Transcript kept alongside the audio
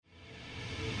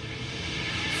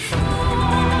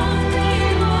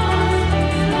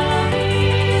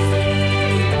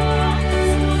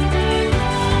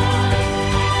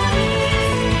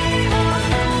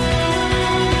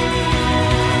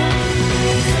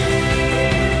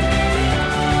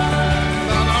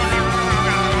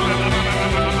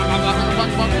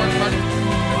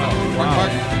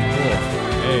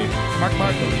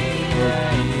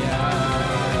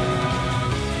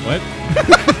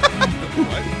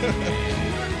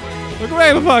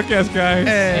Welcome back to the podcast, guys.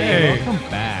 Hey, welcome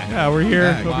back. Yeah, we're here.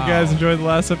 Back. Hope Wow. you guys enjoyed the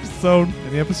last episode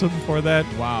and the episode before that.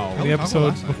 Wow. And the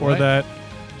episode before What? that.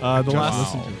 The Just last.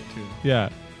 listened to it too. Yeah.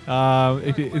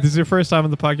 If this is your first time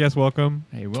on the podcast, welcome.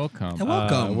 Hey, welcome. Hey,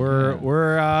 welcome.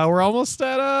 We're almost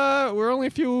at we're only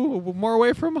a few more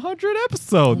away from 100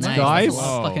 episodes, Nice. guys. That's a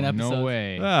lot. Fucking No episode.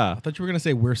 way. Yeah. I thought you were gonna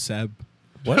say we're Seb.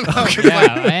 What?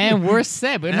 Yeah, and we're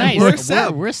Seb. Nice. we're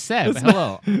Seb. We're Seb.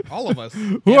 Hello. All of us.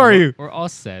 Who Yeah, are we're- you? We're all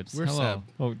Sebs. We're Hello. Seb.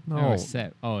 Oh No, no. we're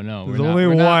Seb. Oh no, There's we're only not,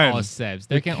 we're not one. all Sebs.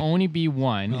 There can only be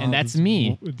one, and that's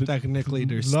me. Technically,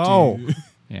 there's No. two.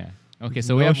 Yeah. Okay,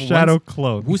 so we No have shadow one.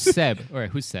 clone. Who's Seb? All right,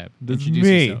 who's Seb? That's Introduce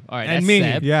me. yourself. All right, And that's me.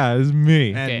 Seb. Yeah, it's me.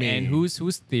 And Okay, me. and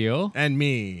who's Theo? And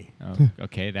me. Oh,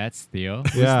 okay, that's Theo.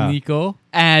 Who's Yeah. Nico?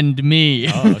 And me.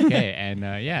 Oh, okay, and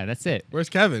yeah, that's it. Where's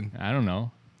Kevin? I don't know.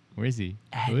 Where is he?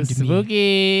 And Who's me.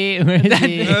 Spooky? Where is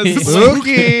he?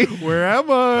 Spooky. Where am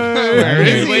Where I?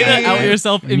 is Way he? to out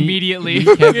yourself Me- immediately. me,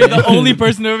 You're Kevin. the only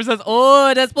person who ever says,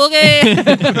 "Oh, that's Spooky."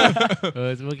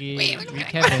 Oh, Spooky. Me,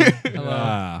 Kevin. Hello.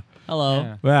 Ah.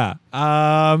 Hello. Yeah.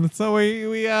 Yeah. So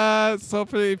so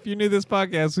for if you knew this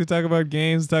podcast, we talk about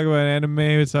games, talk about anime,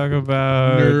 we talk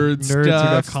about Nerd we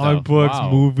got stuff. comic books,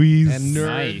 Wow. movies. And nerds.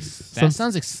 Nice. That Some-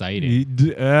 sounds exciting.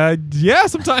 Yeah,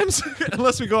 sometimes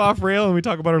unless we go off rail and we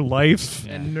talk about our life.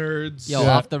 Yeah. And nerds. Yo,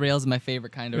 Yeah. off the rails is my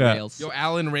favorite kind of Yeah. rails. Yo,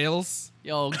 Alan Rails.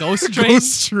 Yo, Ghost Train.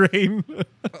 Ghost Train.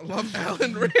 I love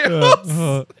Alan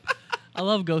Rails. I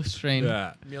love Ghost Train.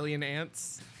 Yeah. Million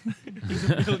ants.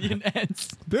 Million ants.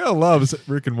 Dale loves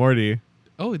Rick and Morty.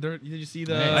 Oh, did you see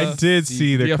the? I I did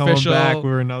see they're the coming official- back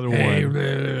with another Hey,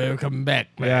 one. come back.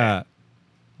 Yeah.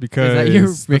 Is that your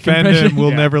Because the Rick fandom impression? will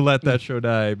Yeah. never let that show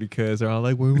die because they're all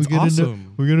like, when are we It's getting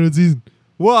awesome. we're gonna season.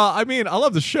 Well, I mean, I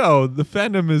love the show. The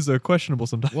fandom is questionable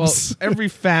sometimes. Well, every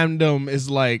fandom is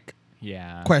like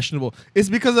Yeah. questionable. It's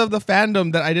because of the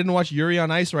fandom that I didn't watch Yuri on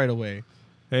Ice right away.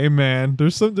 hey man,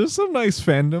 there's some nice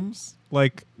fandoms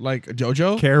like Like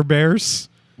JoJo. Care Bears.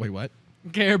 Wait, what?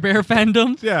 Care Bear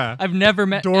fandom. Yeah. I've never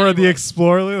met Dora the anyone.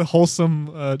 Explorer, the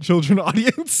wholesome children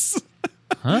audience.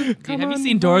 Huh? Dude, have you on,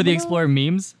 seen Dora the Mama. Explorer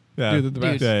memes? Yeah. Dude, they're the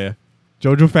best. Yeah.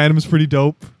 JoJo fandom's pretty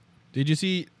dope. Did you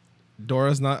see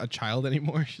Dora's not a child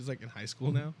anymore? She's like in high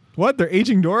school now. What? They're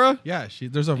aging Dora? Yeah,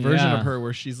 there's a version Yeah. of her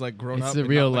where she's like grown It's up. a and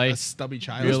real not, like, a life- stubby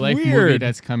child. Real life movie weird.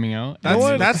 that's coming out. That's,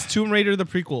 what? that's Tomb Raider the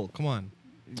prequel. Come on.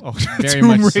 Oh, Very Tomb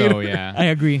much so, Raider. yeah. I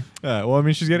agree. Yeah, well, I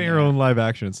mean, she's getting her Yeah. own live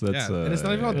action, so that's. Yeah, and it's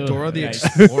not even Ugh. called Dora the Yikes.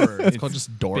 Explorer. It's It's called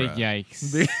just Dora. Big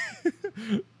yikes.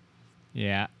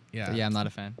 Yeah. Yeah. Yeah, I'm not a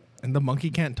fan. And the monkey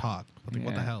can't talk. What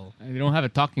the Yeah. hell? They don't have a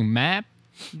talking map.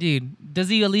 Dude, does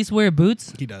he at least wear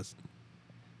boots? He does.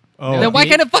 Oh, Then why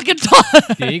Diego- can't it fucking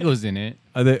talk? Diego's in it.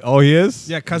 are they, oh, he is?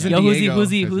 Yeah, cousin Yo, Diego. who's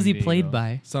he Cousin played Diego.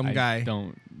 by? Some I guy.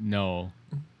 don't know.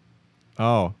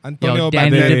 Oh. Antonio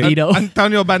Danny Banderas. DeVito.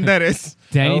 Antonio Banderas.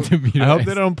 Danny I DeVito. hope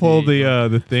they don't pull Diego.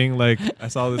 the thing like I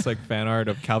saw this like fan art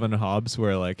of Calvin and Hobbes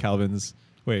where like Calvin's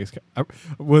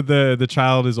with the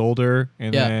child is older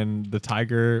and Yeah. then the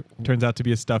tiger turns out to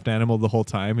be a stuffed animal the whole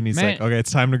time and he's Man. like, okay,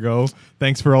 it's time to go.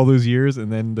 Thanks for all those years,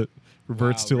 and then the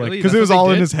reverts Wow, to like really? because That's it was what they all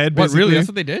in did? his head. What, Basically. really? That's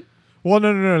what they did? Well,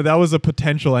 no, that was a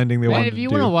potential ending they Man, wanted if you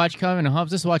to want to do. watch Calvin and Hobbes,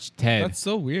 just watch Ted. That's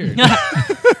so weird.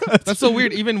 That's so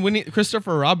weird. Even when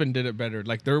Christopher Robin did it better.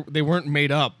 Like they weren't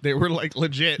made up. They were like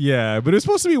legit. Yeah, but it's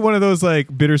supposed to be one of those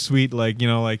like bittersweet, like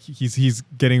like he's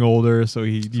getting older, so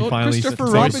he So finally. Christopher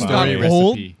Toy Robin Story. got Story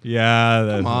old? recipe. Yeah,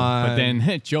 that's Come on. But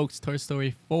then jokes Toy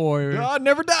Story 4. God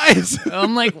never dies.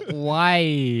 I'm like, why?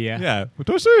 Yeah, but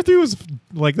Toy Story 3 was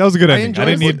like that was a good I ending. I enjoyed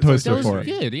didn't need it. Toy That That Story was 4.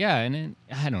 good, yeah. And then,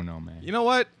 I don't know, man. You know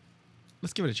what?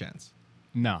 Let's give it a chance.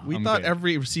 No. We I'm thought good.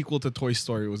 every sequel to Toy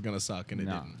Story was gonna suck, and it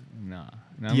No. didn't. No.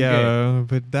 I'm Yeah,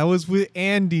 but that was with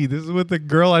Andy. This is with the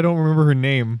girl. I don't remember her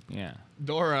name. good. Yeah.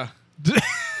 Dora.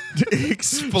 She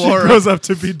Explorer. grows up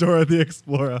to be Dora the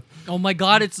Explorer. Oh my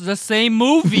god, it's the same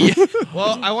movie.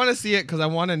 Well, I want to see it because I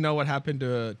want to know what happened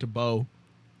to Bo.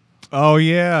 Oh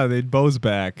yeah, Bo's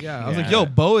back. Yeah, I was like, yo,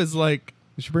 Bo is like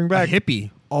they should bring a back.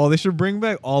 hippie. Oh, they should bring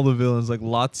back all the villains like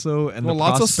Lotso and Well, the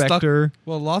Lotso stuck. Prospector.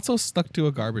 Well, Lotso stuck to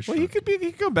a garbage Well, he truck.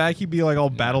 could come back. He'd be like all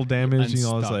battle damaged. You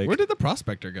know, it's unstuck. like Where did the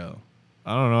Prospector go?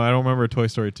 I don't know. I don't remember Toy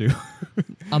Story 2.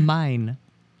 A mine.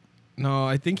 No,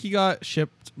 I think he got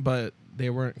shipped, but they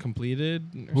weren't completed.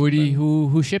 or Who did he, something.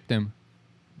 who shipped them?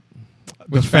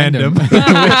 The Which fandom?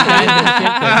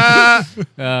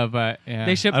 But yeah.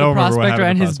 They shipped I the don't remember what prospector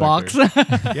and happened to his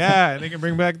box. Yeah, and they can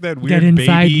bring back that Get weird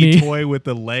inside baby me. toy with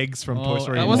the legs from Toy Oh,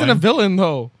 Story. That wasn't a 1. villain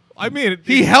though. I mean,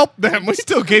 He helped them. He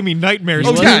still gave me nightmares.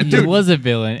 Oh, was, yeah, he dude. was a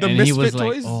villain, The and Misfit he was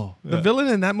toys. like, oh. The villain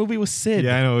in that movie was Sid.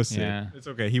 Yeah, I know. It's, Yeah. it's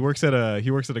okay. He works at a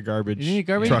garbage, Isn't he a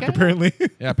garbage truck guy? apparently.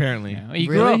 Yeah, apparently. Yeah. He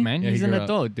grew Really? up, man. Yeah, he He's an grew up.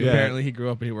 adult, dude. Yeah. Apparently, he grew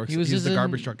up and he works. He was He's just the in-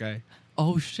 garbage truck guy.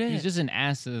 Oh shit. He's just an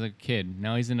ass as a kid.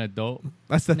 Now he's an adult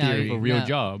That's the Now theory. with a real Yeah.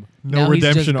 job. No Now he's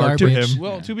just redemption arc to him. garbage.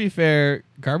 Well, to be fair,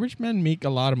 garbage men make a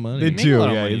lot of money. They make a do. lot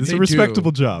of Yeah, money. it's They a do.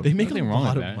 respectable job. They make Nothing a wrong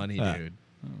lot with of that. money, Yeah. dude.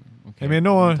 Okay. I mean,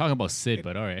 no We're one. talking about Sid,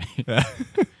 but all right. Yeah.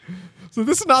 So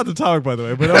this is not the topic, by the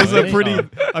way, but that was a Really? pretty.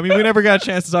 Oh. I mean, we never got a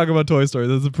chance to talk about Toy Story.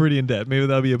 That's a pretty in depth. Maybe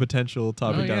that'll be a potential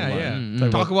topic Oh, down yeah, the line. yeah.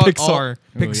 Mm-mm. Talk about Pixar.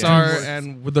 Pixar yeah.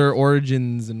 and with their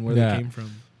origins and where Yeah. they came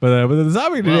from. But the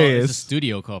topic Well, today it's a is.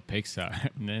 studio called Pixar,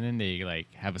 and then they like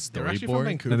have a They're actually from storyboard,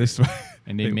 Vancouver. And this,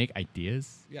 and they make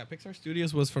ideas. Yeah, Pixar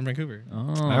Studios was from Vancouver.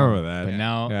 Oh, I remember that. But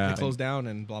now, Yeah. They closed down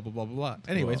and blah blah blah blah blah.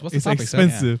 Anyways, what's the It's topic? Seth?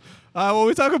 expensive. When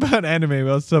we talk about anime,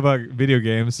 let's talk about video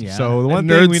games. Yeah. So the one And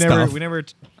thing nerd we stuff. never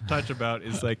touch about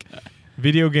is like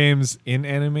video games in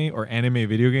anime or anime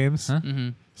video games. Huh? Mm-hmm.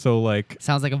 So like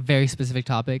Sounds like a very specific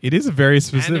topic. it is very Anime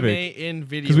specific in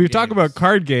video. because we've talked games. about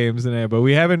card games and but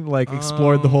we haven't like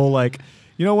explored the whole like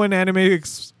when anime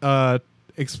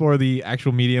explore the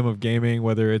actual medium of gaming,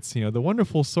 whether it's the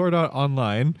wonderful Sword Art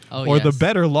Online Oh, or the yes.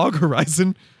 better Log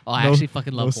Horizon. Oh, I No- actually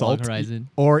fucking no love Log salt. Horizon.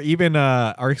 Or even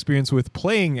our experience with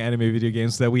playing anime video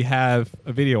games that we have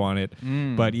a video on it.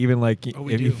 Mm. But even like Oh,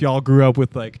 we if do. y'all grew up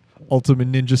with like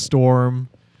Ultimate Ninja Storm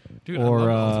Dude, or,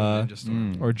 I love Ultimate Ninja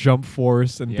Storm. Mm. or Jump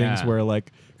Force and things Yeah. where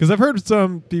like because I've heard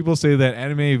some people say that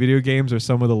anime video games are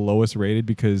some of the lowest rated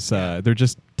because they're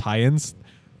just tie-ins.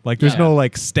 Like there's Yeah. no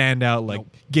like standout like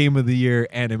Nope. game of the year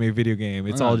anime video game.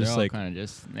 It's Oh, all they're just like kind of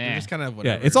just, They're just kind of yeah,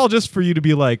 whatever. it's all just for you to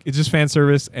be like it's just fan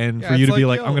service and Yeah, for you it's to be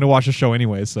like, like yo. I'm gonna watch a show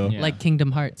anyway. So Yeah. Like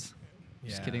Kingdom Hearts.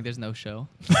 Just Yeah. kidding. There's no show.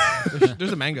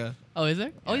 There's a manga. Oh, is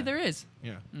there? Oh, Yeah. there is.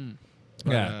 Yeah. Mm.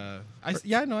 But, Yeah. I see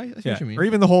yeah. what you mean. Or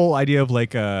even the whole idea of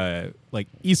like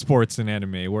esports in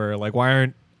anime, where like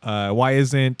why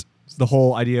isn't the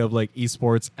whole idea of like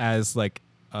esports as like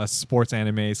a sports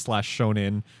anime /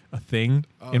 shonen a thing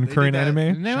Oh, in they did current that.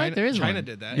 anime? No, China, there is China one.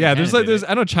 did that. Yeah, Yeah, there's China like did there's it.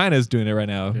 I know China's doing it right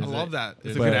now. I There's love that.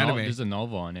 It's a But- good no- anime. There's a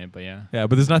novel on it, but yeah. Yeah,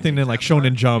 but there's nothing in like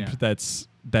Shonen Jump Yeah.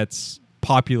 that's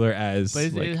popular as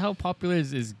But like, how popular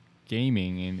is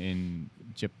gaming in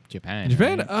Japan?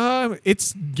 Japan. right?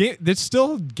 It's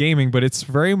still gaming, but it's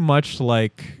very much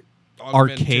like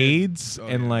Augmented. arcades Oh,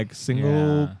 and yeah. like single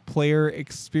Yeah. player I think,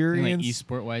 experience.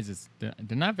 like esport wise, they're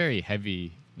not very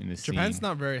heavy in the Japan's scene.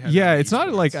 not very heavy. Yeah, on it's not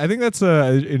esports. like I think that's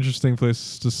a interesting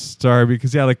place to start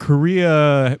because like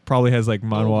Korea probably has like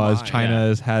manhwas, my,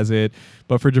 China has it,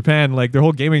 but for Japan like their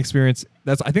whole gaming experience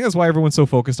I think that's why everyone's so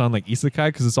focused on like isekai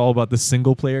because it's all about the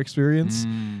single player experience.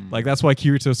 Mm. Like that's why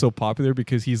Kirito is so popular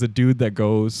because he's a dude that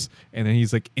goes and then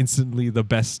he's like instantly the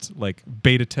best like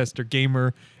beta tester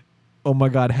gamer. Oh my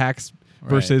god, hacks Right.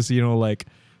 versus like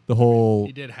the whole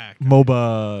He did hack.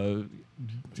 MOBA,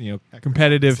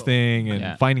 competitive So- thing and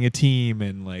Yeah. finding a team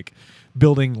and like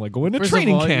building like going to First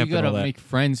training of all, camp you and gotta all that. make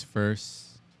friends first.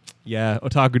 Yeah,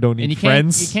 otaku don't And need you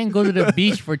friends. can't go to the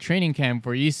beach for training camp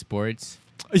for esports.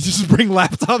 You just bring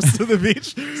laptops to the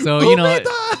beach. So Oh you know, my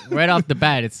God. right off the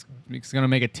bat, it's gonna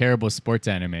make a terrible sports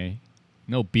anime.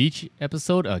 No beach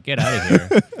episode? Oh, get out of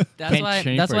here. That's Can't why.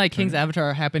 train That's for why a King's tournament.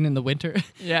 Avatar happened in the winter.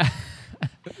 yeah.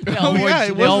 They all Oh, wore- yeah,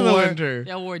 it they all was in the wore- winter.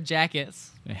 They all wore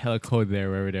jackets. Hella cold there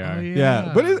wherever they are.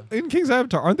 Yeah, but in King's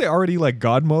Avatar, aren't they already like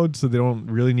God mode, so they don't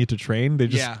really need to train? They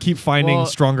just Yeah. keep finding Well,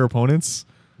 stronger opponents.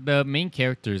 The main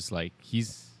character's like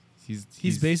he's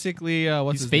basically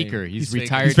what's he's his faker. name? He's Faker.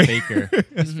 retired faker.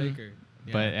 He's faker.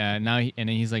 Yeah. But now and then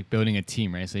he's like building a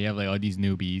team, right? So you have like all these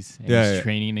newbies and Yeah, he's yeah.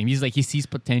 training and he's like he sees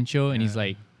potential and he's Yeah.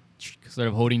 like sort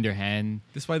of holding their hand.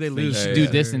 That's why they Like, lose. you Yeah, should yeah.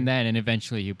 do this and that, and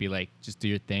eventually he'll be like, just do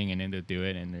your thing, and then they'll do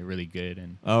it, and they're really good.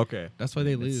 And Oh, okay. That's why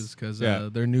they lose because Yeah.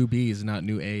 they're new Bs, not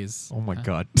new As. Oh my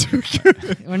God.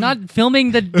 We're not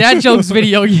filming the dad jokes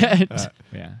video yet.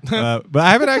 yeah, But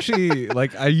I haven't actually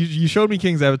like you showed me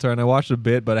King's Avatar and I watched a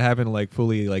bit, but I haven't like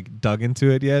fully like dug into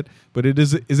it yet. But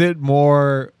is it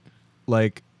more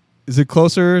like is it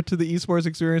closer to the esports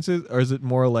experiences or is it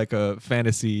more like a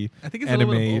fantasy I think it's a anime?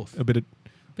 little bit of both. A bit of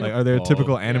Bit like of are there both.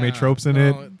 typical anime Yeah, tropes in no,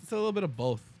 it? It's a little bit of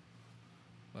both.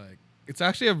 Like it's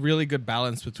actually a really good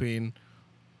balance between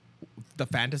the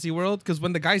fantasy world because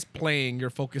when the guy's playing, you're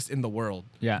focused in the world,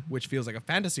 yeah. which feels like a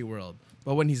fantasy world.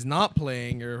 But when he's not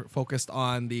playing, you're focused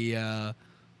on the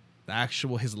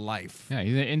actual his life. Yeah,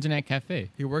 he's an internet cafe.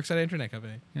 He works at an internet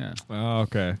cafe. Yeah, Oh,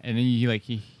 okay. and then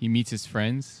he meets his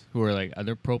friends who are like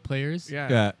other pro players. Yeah.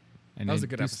 Yeah. and That was they a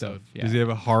good do episode. stuff. Yeah. Does he have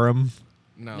a harem?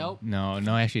 No. Nope.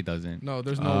 No, actually, it doesn't. No,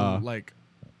 there's no like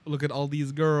look at all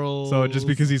these girls. So just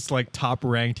because he's like top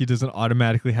ranked, he doesn't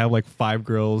automatically have like 5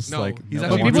 girls. No, like he's that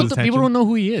actually- want people, his people attention? don't know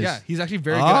who he is. yeah, he's actually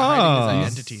very good at hiding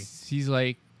his identity. He's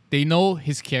like they know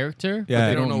his character, Yeah. but they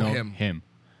They don't don't know know him.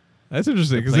 That's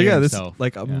interesting The because player yeah, this himself.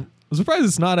 like Yeah. I'm surprised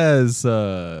it's not as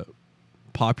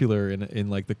popular in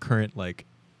like the current like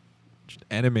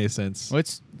anime sense. Well,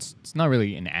 it's not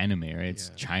really an anime, right? It's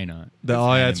Yeah. China. The- It's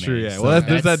oh, yeah, that's anime, true. Yeah, so well, there's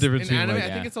that that's- difference In between anime, like I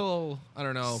yeah. think it's a little. I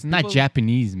don't know. It's not People-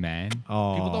 Japanese, man.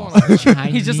 oh, People don't want to.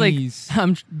 Chinese. He's just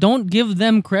like, don't give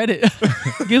them credit.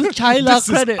 Give China this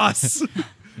credit. is us.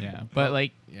 Yeah, but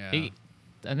like, Yeah.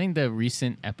 I think the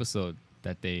recent episode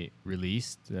that they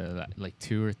released, like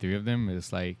 2 or 3 of them,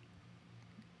 is like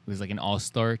it was like an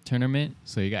all-star tournament.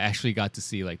 So you actually got to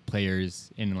see like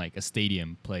players in like a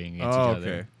stadium playing against Oh, each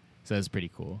other. okay. So that's pretty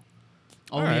cool.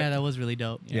 Oh Alright. yeah, that was really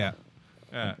dope. Yeah.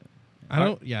 Yeah, I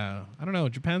don't. Yeah. I don't know.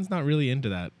 Japan's not really into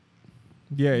that.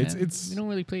 yeah, Yeah, it's. we don't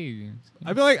really play games.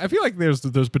 I feel like there's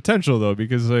potential though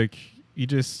because like you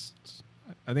just.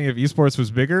 I think if esports was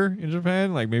bigger in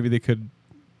Japan, like maybe they could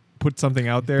put something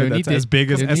out there They'll that's need as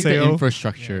big as they'll need the SAO.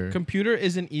 infrastructure. Computer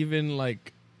isn't even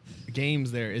like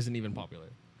games. There isn't even popular.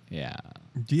 Yeah.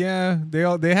 Yeah,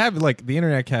 they have like the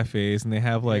internet cafes and they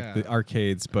have like Yeah. the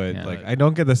arcades, but Yeah. like I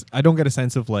don't get a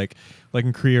sense of like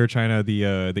in Korea or China the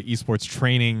esports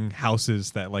training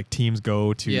houses that like teams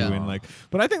go to Yeah. and like.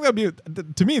 But I think that'd be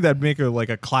to me that'd make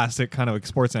a classic kind of like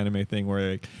sports anime thing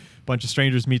where like a bunch of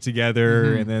strangers meet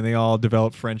together and then they all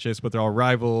develop friendships, but they're all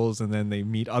rivals, and then they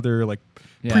meet other like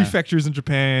Yeah. prefectures in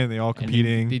Japan. They all And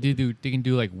competing. they can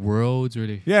do like worlds or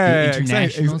they Yeah, do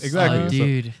exactly. international So- Oh,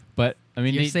 dude. But I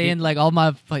mean, You're they, saying like all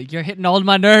my, like, you're hitting all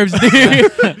my nerves, dude.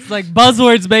 It's like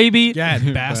buzzwords, baby. Yeah,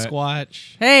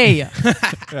 Basquatch. Hey,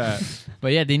 yeah.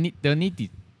 but yeah, they'll need the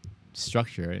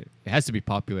structure. It has to be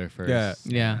popular first. Yeah.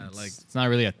 yeah. like It's not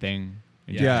really a thing.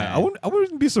 in Yeah, Japan. I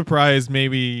wouldn't be surprised.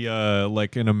 Maybe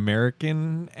like an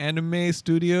American anime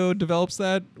studio develops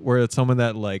that, where it's someone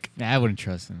that like. Nah, I wouldn't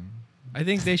trust them. I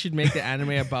think they should make the anime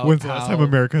about. When's the last time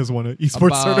America has won an esports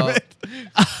about-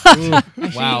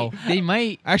 tournament? Wow. They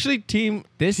might Actually, Team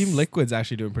This- Liquid's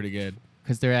actually doing pretty good.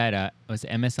 because they're at was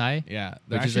it MSI, Yeah,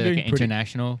 they're which is actually like doing an pretty.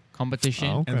 international competition.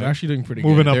 Oh. And they're actually doing pretty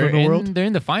Moving good. up They're in the world? They're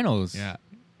in the finals. Yeah,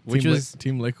 which was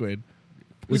Team Liquid.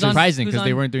 was Who's on- surprising who's because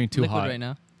they on weren't doing too Liquid hot. right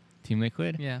now. Team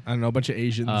Liquid. Yeah. I don't know, a bunch of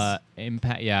Asians.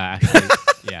 Impact. Yeah, actually,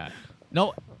 yeah.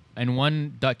 No, and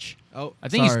one Dutch. oh, I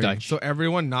think he's sorry. Dutch. So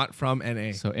everyone not from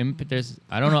NA. So there's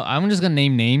I don't know. I'm just gonna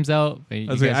name names out. but you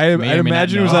I was like, guys I may or may not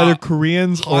imagine it was know. either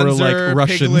Koreans or like Hanser,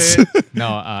 Russians. Piglet.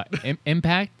 No,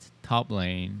 Impact top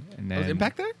lane, and then Was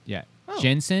Impact there? Yeah, Oh.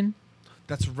 Jensen.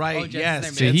 That's right. Oh, Jensen's yes,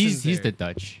 there. So Jensen's he's there. the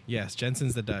Dutch, Yes,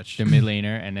 Jensen's the Dutch. the mid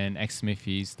laner, and then X Smith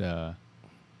he's the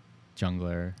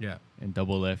jungler, Yeah. and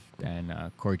Double Lift and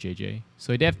Core JJ.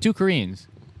 So they have 2 Koreans.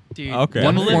 Dude, Okay.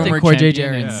 One Double Lift former and Core JJ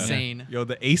champion are and- insane. Yo,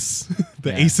 the ace, the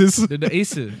Yeah. aces. They're the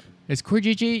aces. Is Core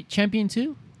JJ champion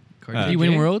too? Core Uh, Did he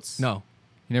win JJ? worlds? No,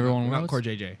 he never won not worlds. Core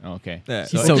JJ. Oh, okay, Yeah.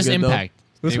 so He's it's so just good, though. Impact.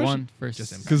 They Especially- won first.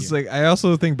 Just Impact. Because like I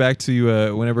also think back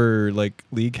to whenever like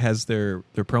League has their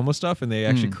promo stuff and they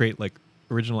actually create like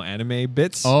original anime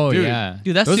bits. Oh Dude. yeah,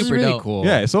 Dude, that's Those is super really dope. cool.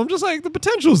 yeah. So I'm just like the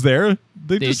potential's there.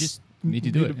 They They just just need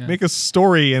to do it, yeah. Make a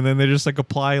story and then they just like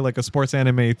apply like a sports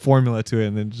anime formula to it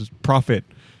and then just profit.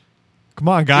 Come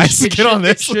on, guys, It get on should-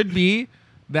 this. It should be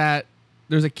that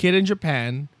there's a kid in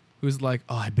Japan who's like,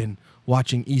 oh, I've been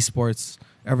watching esports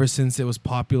ever since it was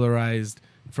popularized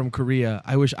from Korea.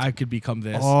 I wish I could become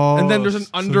this. Oh, and then there's an so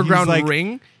he's underground like-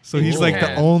 ring. So he's like the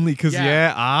Yeah. only because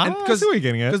Yeah. I And see what you're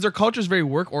getting at. Because their culture is very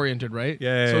work oriented, right?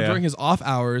 Yeah, So yeah. during his off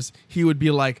hours, he would be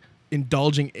like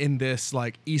indulging in this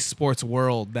like esports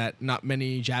world that not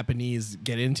many Japanese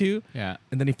get into. yeah.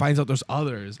 And then he finds out there's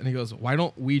others, and he goes, "Why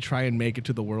don't we try and make it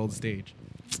to the world stage?"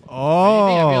 Oh,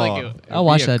 I feel like it'd I'll be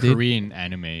watch a that, dude. Korean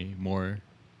anime more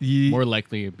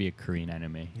likely it'd be a Korean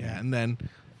anime. Yeah, and then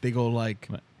they go like,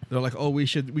 What? they're like, "Oh, we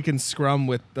can scrum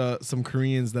with some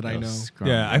Koreans that I know."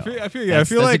 Yeah, I feel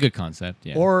That's like a good concept.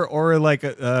 Yeah. or like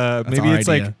maybe our it's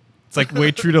like idea. it's like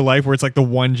way true to life where it's like the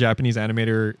one Japanese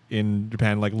animator in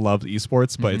Japan like loves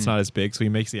esports but it's Mhm. not as big so he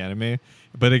makes the anime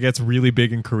but it gets really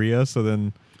big in Korea so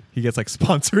then he gets like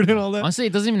sponsored and all that. Honestly,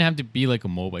 it doesn't even have to be like a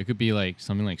mobile. It could be like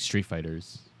something like Street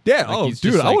Fighters. Yeah, Like, oh he's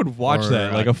dude, just, I like- would watch or,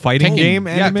 that like a fighting Tekken. game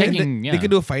Yeah, anime. Tekken. They can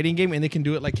do a fighting game, and they can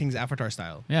do it like King's Avatar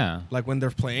style. Yeah. Like when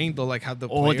they're playing, they'll like have the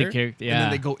Oh, the player, character- and yeah. then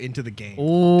they go into the game.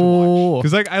 Oh.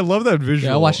 Because like I love that visual.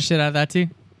 Yeah, I watch the shit out of that too.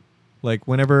 Like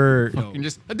whenever Yo. And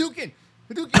just Hadouken.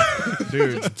 Hadouken.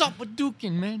 Dude. Stop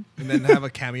Hadouken, man. And then have a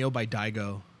cameo by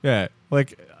Daigo. yeah,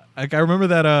 like I remember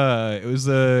that it was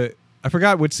I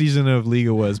forgot which season of League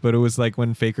it was, but it was like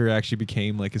when Faker actually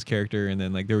became like his character, and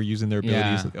then like they were using their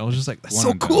abilities. Yeah. I was just like, that's One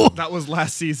so of them. cool. That was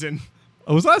last season.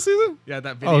 Oh, was last season? Yeah,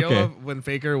 that video Okay. of when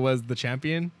Faker was the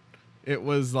champion. It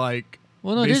was like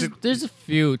Well, no, basic- there's a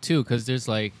few too, because there's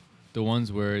like the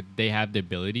ones where they have the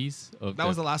abilities of. that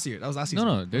was the last year. That was last season.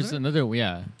 no. There's wasn't it? another.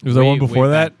 Yeah. Was there one before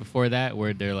back that? Before that,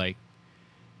 where they're like,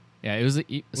 yeah, it was. Was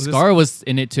this- Scar was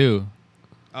in it too.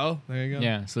 Oh, there you go.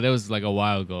 Yeah, so that was like a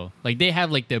while ago. Like they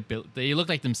have like they look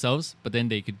like themselves, but then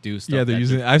they could do stuff. Yeah, they're that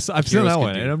using. the I've seen heroes that could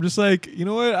one, do. and I'm just like, you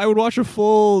know what? I would watch a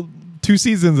full 2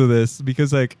 seasons of this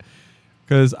because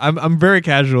because I'm very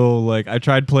casual. Like I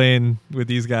tried playing with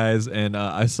these guys, and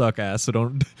I suck ass. So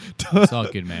don't. It's all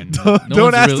good, man. Don't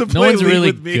one's ask real- to no play one's League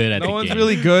really with me. good at No the one's game.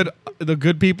 really good. The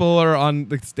good people are on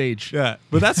the stage. Yeah,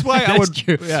 but that's why I That's would.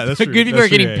 true. Yeah, that's The true. good people That's are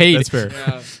getting true, yeah, paid. That's fair.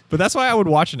 Yeah. But that's why I would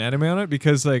watch an anime on it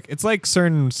because like it's like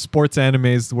certain sports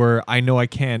animes where I know I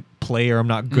can't play or I'm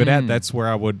not good at. Mm. That's where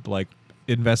I would like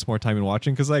invest more time in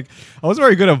watching because like I wasn't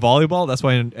very good at volleyball. That's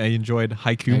why I enjoyed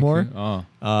Haikyuu more.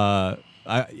 Oh,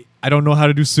 I don't know how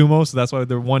to do sumo, so that's why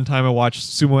the one time I watched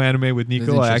sumo anime with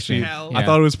Nico, I actually interesting. I Yeah.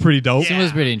 thought it was pretty dope. it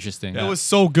was pretty interesting. It was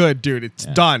so good, dude. It's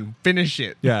Yeah. done. Finish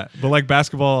it. Yeah, but like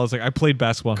basketball, I was like I played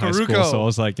basketball in high school, Karuko. so I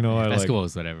was like, you know what, Basketball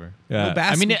was whatever. like, yeah. The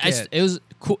I mean, basket. it was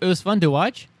cool. It was fun to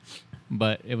watch,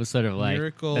 but it was sort of like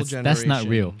Miracle that's not Generation.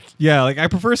 real. Yeah, like I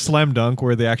prefer slam dunk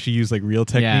where they actually use like real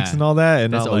techniques Yeah. and all that,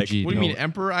 and That's not like OG. What do you No. mean?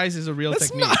 Emperor Eyes is a real That's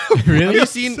technique. not Really? Have you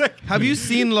seen? Have you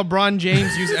seen LeBron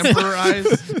James use Emperor Eyes?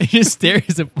 He just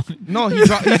stares at. No, he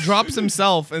drops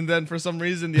himself, and then for some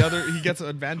reason he gets an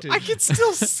advantage. I can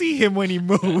still see him when he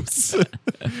moves.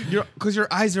 Because your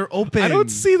eyes are open. I don't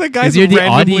see the guys 'Cause you're the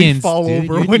randomly audience, fall dude.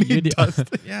 over You're when the- he you're the- does.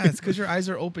 That. Yeah, it's because your eyes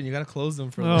are open. You gotta close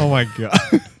them for. a Oh little. my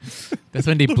god! That's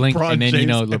when they blink, LeBron and then you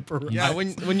know. James Emperor. Yeah,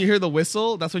 when you hear the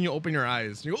whistle, that's when you open your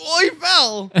eyes. You go, oh, he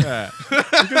fell. Yeah.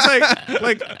 Because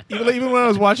like even when I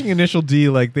was watching Initial D,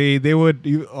 like they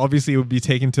would obviously it would be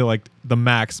taken to like the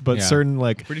max, but Yeah. certain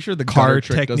like Pretty sure the car gutter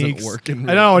trick techniques doesn't work in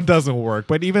I know it doesn't work,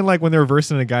 but even like when they're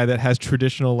versing a guy that has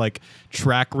traditional like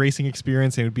track racing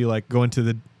experience, and it would be like going to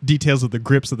the details of the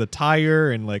grips of the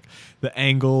tire and like the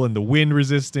angle and the wind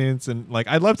resistance, and like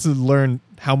I'd love to learn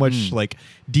how much like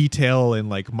detail and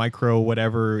like micro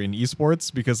whatever in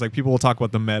esports, because like people will talk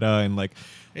about the meta and like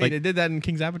Hey, like they did that in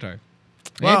King's Avatar.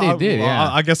 Yeah, they did.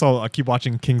 Yeah. I guess I'll keep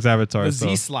watching King's Avatar. The so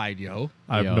Z slide, yo.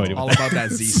 I have Yo. no idea. All What about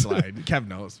that Z slide. Kev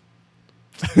knows.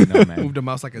 No, man. Moved the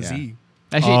mouse like a Yeah. Z.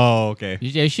 Actually, Oh, okay.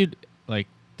 you should like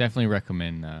definitely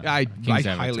recommend. I King's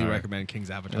highly Avatar. recommend King's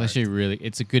Avatar. It's actually really,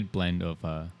 it's a good blend of.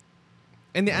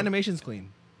 And the animation's clean.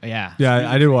 Yeah.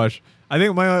 Yeah, I did watch. I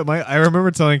think my I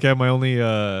remember telling Kev my only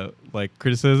like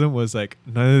criticism was like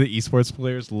none of the esports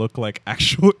players look like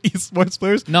actual esports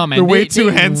players. No, man. they're way they- too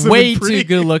they're handsome, way and pretty. too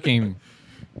good looking.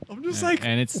 I'm just like,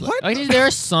 and it's what? like there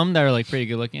are some that are like pretty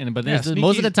good looking, but Yeah, there's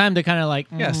most of the Sneaky's- time they're kind of like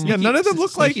Yeah, yeah, none of them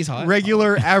look like Sneaky's hot.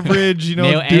 regular average, you know,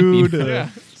 Male and dude. female. Yeah.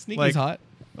 Sneaky's like- hot.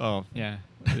 Oh, yeah.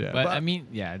 yeah. But I mean,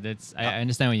 yeah, that's I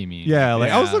understand what you mean. Yeah, like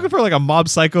I was looking for like a mob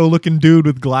psycho looking dude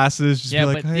with glasses. Just Yeah, be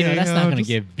like, but hey, you know that's not gonna just-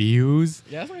 get views.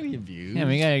 Yeah, that's not gonna get views.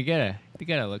 Yeah, they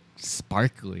gotta look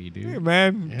sparkly, dude. Hey,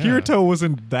 man, Yeah. Kirito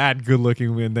wasn't that good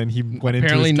looking, and then he went into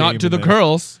Apparently his not game to and the then-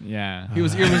 curls. Yeah, He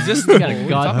was He irresistible. got a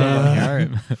goddamn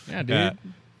harem. Yeah, dude. Yeah.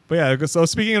 But yeah, so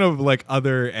speaking of like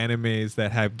other animes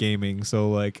that have gaming, so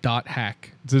like Dot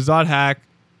hack. there's Dot Hack,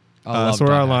 I love Sword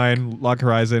Dot Art Hack. Online, Log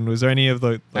Horizon. Was there any of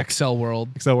the like, Excel World.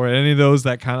 Excel were any of those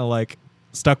that kind of like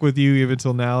stuck with you even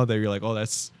till now that you're like, oh,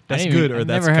 that's good or I've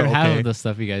that's never heard half okay? of the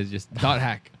stuff you guys just. Dot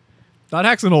hack. Dot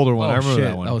Hack's an older one. I remember shit.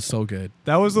 that one. That was so good.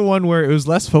 That was the one where it was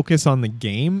less focused on the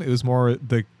game. It was more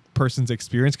the person's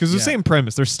experience because it's the Yeah. same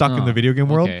premise. They're stuck in the Oh, video game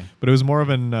world, okay. but it was more of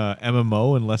an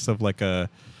MMO and less of like a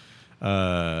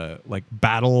like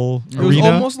battle It was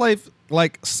arena. almost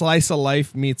like slice of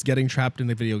life meets getting trapped in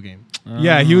the video game.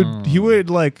 Yeah, he Oh. would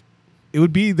like it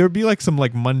would be there'd be like some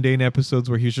like mundane episodes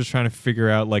where he was just trying to figure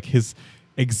out like his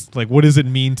like what does it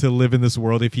mean to live in this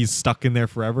world if he's stuck in there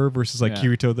forever versus like Yeah.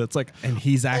 Kirito that's like And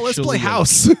he's actually let's play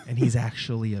house. and he's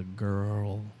actually a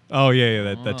girl. oh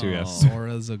yeah that too yes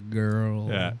Sora's a girl.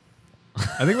 yeah.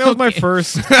 I think that was my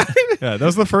first. Yeah, that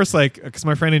was the first like because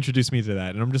my friend introduced me to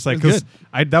that, and I'm just like That's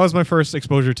because that was my first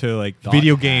exposure to like Dot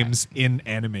video hack. games in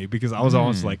anime because I was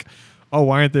almost like, oh,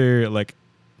 why aren't there like.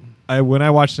 When I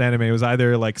watched anime, it was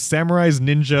either like samurais,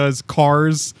 ninjas,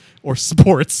 cars, or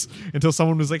sports. Until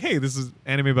someone was like, "Hey, this is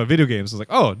anime about video games." I was like,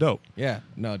 "Oh, dope." Yeah.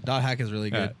 No, Dot hack is really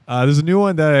Yeah. good. There's a new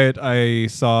one that I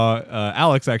saw.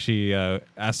 Alex actually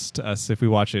asked us if we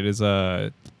watch it. Is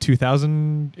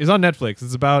 2000 is on Netflix.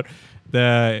 It's about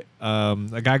a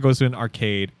guy goes to an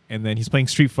arcade and then he's playing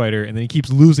Street Fighter and then he keeps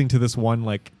losing to this one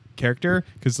like character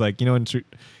because like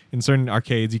in certain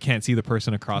arcades you can't see the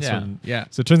person across Yeah. from. Yeah.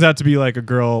 So it turns out to be like a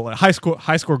girl, a high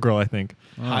score girl, I think.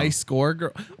 High score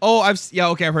girl. Oh, I've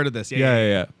heard of this.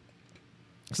 Yeah.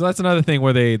 So that's another thing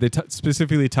where they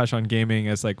specifically touch on gaming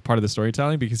as like part of the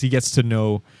storytelling because he gets to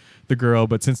know the girl,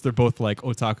 but since they're both like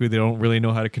otaku, they don't really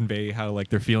know how to convey how like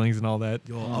their feelings and all that.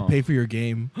 Yo, I'll pay for your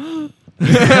game.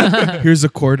 Here's a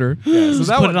quarter. Yeah, so Just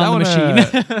that put one, it on the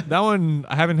machine. That one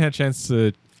I haven't had a chance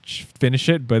to finish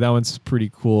it, but that one's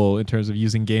pretty cool in terms of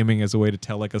using gaming as a way to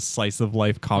tell like a slice of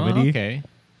life comedy. Oh,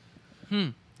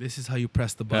 okay. This is how you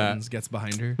press the buttons. Gets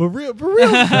behind her. But real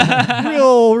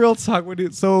real talk with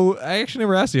it. So I actually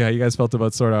never asked you how you guys felt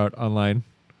about Sword Art Online.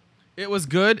 It was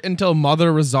good until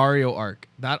Mother Rosario arc.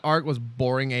 That arc was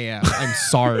boring AF. I'm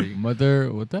sorry.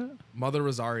 Mother, what that? Mother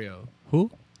Rosario. Who?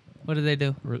 What did they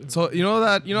do? So you know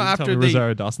that Tell after me they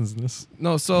Rosario Dawson's in this.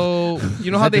 no so you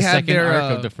know Is how that they the had second their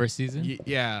arc of the first season?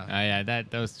 yeah Yeah,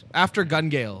 that was. after Gun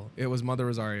Gale it was Mother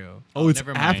Rosario. Oh, it's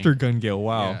never mind. after Gun Gale.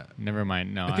 Wow. Yeah. Never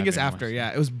mind. No, I think it's haven't after. watched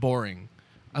Yeah, it was boring.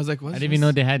 I was like, it. what? I didn't even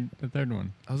know they had the third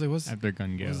one I was like, what's after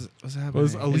Gun Gale. what's It happening?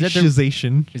 was Is that the-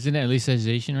 Aliciazation. Isn't it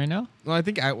Alicization right now? No, I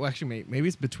think well, actually maybe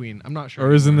it's between. I'm not sure.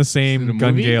 Or is in the Is it same a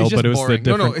Gun movie? Gale, It's just but it was the boring.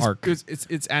 different no, arc.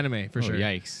 it's anime for Oh, sure.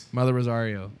 Yikes. Mother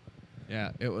Rosario.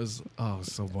 Yeah, it was. Oh, it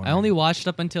was so boring. I only watched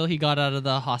up until he got out of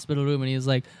the hospital room and he was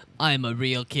like, "I'm a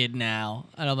real kid now,"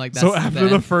 and I'm like, "That's So after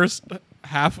the end." first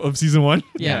half of season 1.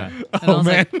 yeah." Yeah. And Oh, I was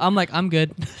man. like, I'm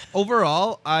good.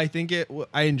 overall, I think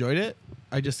I enjoyed it.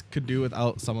 I just could do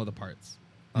without some of the parts.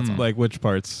 That's all. Like which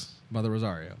parts? Mother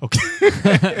Rosario. Okay.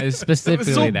 It was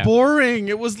Specifically so that. boring.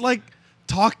 It was like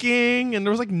talking, and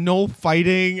there was like no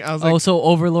fighting. I was like, Oh, so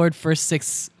Overlord first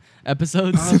 6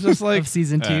 episodes I was just like, of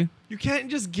season 2. you can't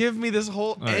just give me this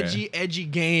whole Okay. edgy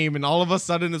game, and all of a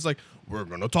sudden it's like, we're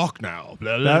gonna talk now.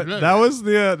 Blah, blah, blah. That was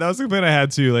the complaint I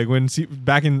had too. Like when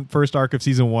back in first arc of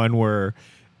season 1, where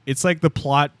it's like the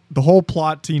whole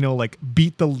plot to like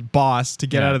beat the boss to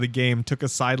get Yeah. out of the game took a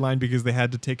sideline because they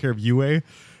had to take care of Yue. And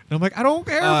I'm like, I don't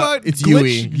care about it's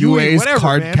glitch, Yue's whatever,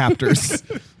 card man. captors.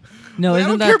 No, Like, I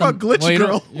isn't don't care that about the, glitch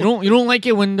Well, girl. you don't like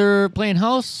it when they're playing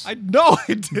house? I know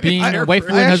I did. Being I, a waifu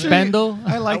and actually- husbando?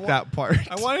 I like wa- that part.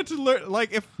 I wanted to learn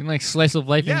like if You like slice of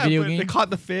life in yeah, video but they games? Caught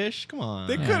the fish. Come on.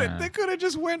 they Yeah. could have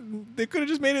just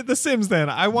made it The Sims then.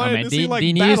 I wanted man, to they- see like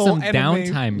they needed battle some anime.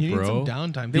 downtime. You need bro. some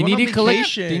downtime. They went need on to collect.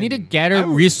 vacation. They need to gather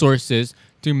resources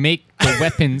to make the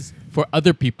weapons for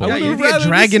other people. Yeah, I you would've need to get rather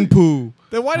dragon just- poo.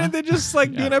 Then why didn't they just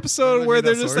like do Yeah. an episode Why where did they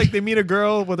they're need just that like sword? they meet a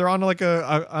girl where they're on like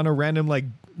on a random like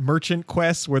merchant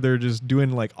quest where they're just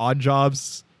doing like odd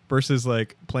jobs versus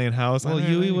like playing house? Well, I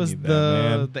don't Yui really was need that,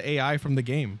 man. the AI from the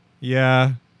game.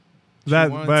 Yeah.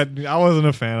 That, wanted but I wasn't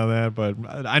a fan of that.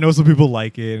 But I know some people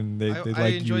like it, and they I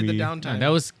like enjoyed the Yui. downtime. That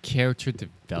was character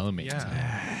development.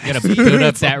 Yeah. You gotta build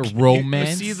up that You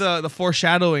romance. see the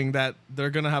foreshadowing that they're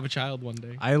gonna have a child one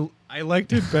day. I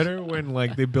liked it better when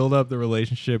like they build up the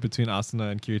relationship between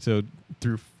Asuna and Kirito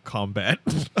through combat.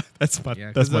 that's my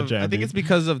jam. I think dude. it's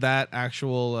because of that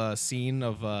actual scene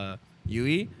of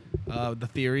Yui. The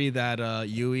theory that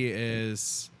Yui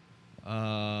is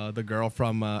the girl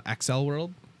from Excel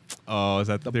World, oh, is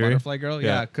that the theory? butterfly girl.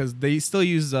 Yeah. Yeah, because they still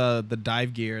use the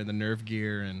dive gear and the nerve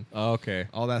gear and Oh, okay.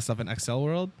 all that stuff in Excel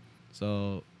World.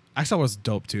 So Excel World's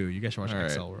dope too. You guys should watch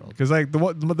Excel World. Because like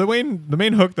the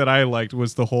main hook that I liked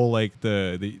was the whole like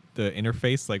the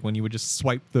interface, like when you would just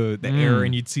swipe the arrow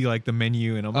and you'd see like the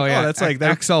menu, and I'm like, oh, that's like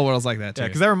that. Excel World's like that too. Yeah,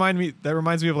 because that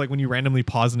reminds me of like when you randomly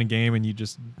pause in a game and you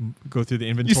just go through the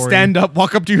you inventory. stand up,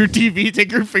 walk up to your TV,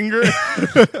 take your finger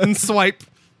and swipe,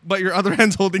 but your other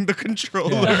hand's holding the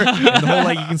controller. Yeah. And the whole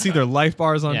like you can see their life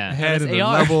bars on Yeah. head That's and their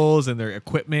AR. levels and their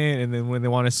equipment, and then when they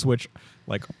want to switch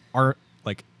like art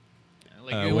like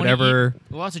Like, you wanna whatever.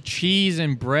 eat lots of cheese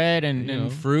and bread and, You know.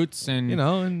 and fruits and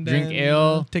And drink then,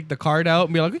 ale. take the card out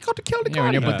and be like, we got to kill the Yeah, when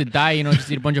card. you're about to die,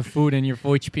 just eat a bunch of food and you're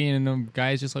full HP, and the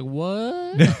guy's just like, what?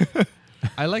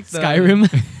 I like the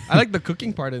Skyrim. I like the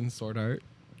cooking part in Sword Art.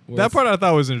 where That it's, part I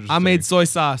thought was interesting. I made soy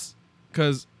sauce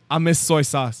because I miss soy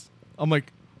sauce. I'm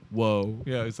like, whoa,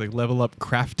 yeah, it's like level up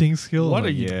crafting skill. what I'm are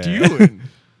like, you yeah. doing?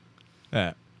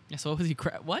 Yeah. Yeah, so what was he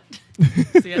what?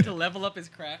 So he had to level up his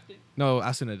crafting? No,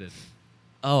 Asuna did.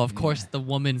 Oh, of course, the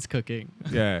woman's cooking.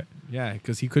 Yeah. Yeah,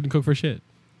 because he couldn't cook for shit.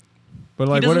 But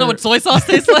He like doesn't know what what soy sauce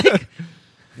tastes like.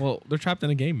 Well, they're trapped in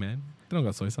a game, man. They don't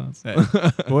got soy sauce.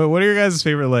 what are your guys'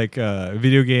 favorite like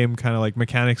video game kind of like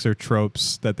mechanics or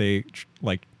tropes that they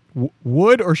like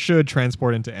would or should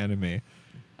transport into anime?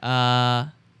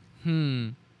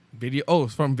 Video. Oh,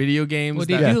 from video games. Well,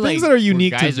 they that- Yeah, do, things like, that are where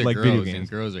unique to, guys are like, girls video and games.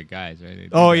 girls are guys, right? They do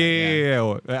Oh that,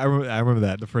 yeah. I remember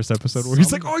that the first episode where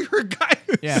he's like, "Oh, you're a guy."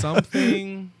 Yeah.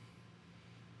 Something.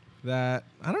 That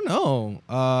I don't know.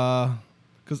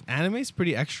 Because anime's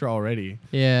pretty extra already.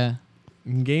 Yeah.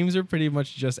 And games are pretty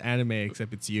much just anime,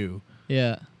 except it's you.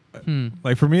 Yeah.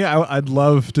 Like for me, I'd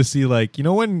love to see like, you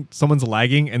know, when someone's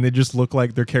lagging and they just look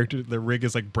like their rig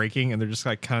is like breaking and they're just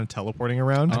like kind of teleporting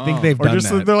around. I think they've Or done just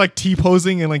that. they're like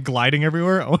T-posing and like gliding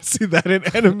everywhere. I want to see that in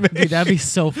anime. Dude, that'd be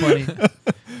so funny.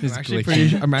 It's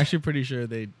I'm actually pretty sure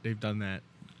they've done that.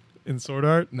 in Sword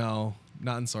Art No,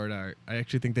 not in Sword Art. I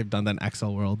actually think they've done that in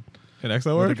XL World. and XL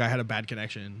Where the World. guy had a bad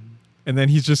connection. And then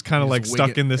he's just kind of like Just stuck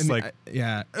wig it- in this and like,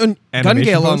 yeah. And Gun animation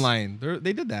Gale pose? Online.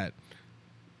 They did that.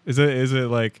 is it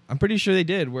like, I'm pretty sure they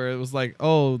did, where it was like,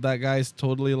 oh, that guy's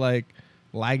totally like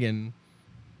lagging.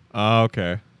 oh,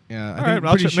 okay. Yeah, All right, maybe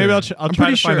I'll I'm try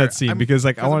pretty to find that scene I'm- because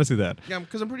like I 'cause want I'm- to see that. Yeah,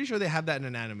 because I'm pretty sure they have that in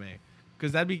an anime.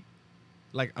 Because that'd be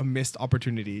like a missed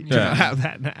opportunity to Yeah. not have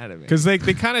that in an anime. Because they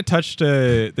kind of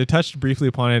touched briefly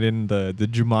upon it in the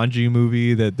Jumanji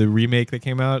movie, the remake that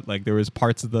came out. Like there was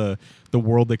parts of the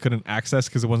world they couldn't access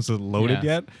because it wasn't loaded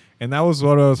Yeah. yet, and that was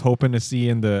what I was hoping to see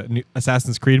in the new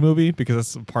Assassin's Creed movie because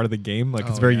that's a part of the game. Like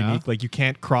it's Oh, very yeah? unique. Like you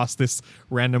can't cross this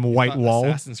random I white thought wall.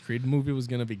 Assassin's Creed movie was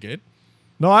gonna be good.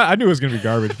 No, I knew it was gonna be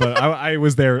garbage, but I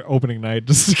was there opening night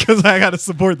just because I got to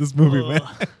support this movie, man.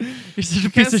 You're such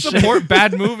a Can't piece of shit. support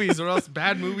bad movies, or else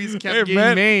bad movies kept Hey, getting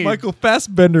man, made. Michael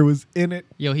Fassbender was in it.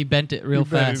 Yo, he bent it real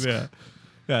fast. Yeah.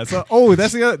 Yeah. So,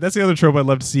 that's the other trope I'd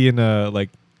love to see in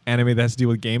like anime that has to deal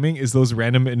with gaming is those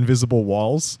random invisible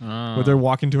walls where they're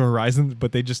walking to a horizon,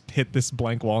 but they just hit this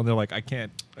blank wall and they're like, I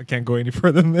can't go any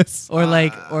further than this. Or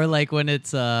like when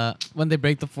it's when they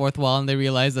break the fourth wall and they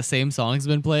realize the same song's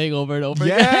been playing over and over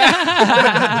again.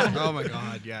 Yeah. Oh my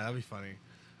god, yeah, that'd be funny.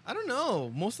 I don't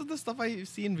know. Most of the stuff I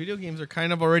see in video games are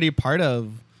kind of already part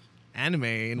of anime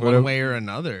in What one ab- way or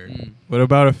another. What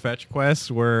about a fetch quest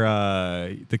where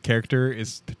the character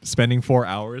is spending 4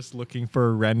 hours looking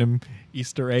for random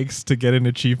Easter eggs to get an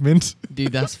achievement,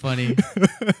 Dude, that's funny.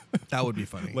 That would be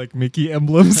funny. like Mickey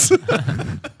emblems?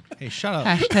 Hey, shut up.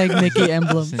 Hashtag Mickey It's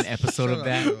emblems. an episode Shut of up,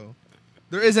 that. bro.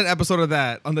 There is an episode of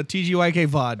that on the TGYK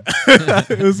VOD.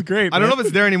 It was great. I don't know man. if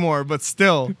it's there anymore, but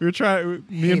still. We were trying.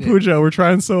 Me and Hate it. Pooja were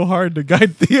trying so hard to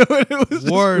guide Theo, and it was just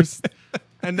Worst.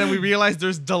 And then we realized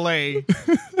there's delay.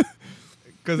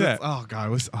 Because Yeah. it's, oh god,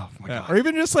 it was, oh my Yeah. god. Or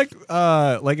even just like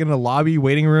in a lobby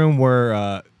waiting room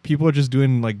where people are just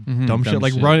doing like dumb shit,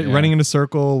 like shit, yeah. running in a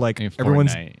circle, like In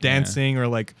everyone's Fortnite, dancing or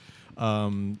like Oh,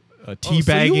 so you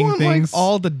teabagging want, things. like,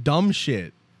 all the dumb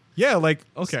shit. yeah, like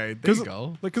Okay, there because you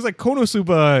go. like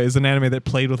Konosuba is an anime that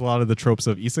played with a lot of the tropes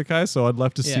of isekai, so I'd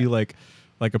love to see Yeah. like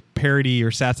a parody or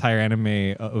satire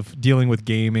anime of dealing with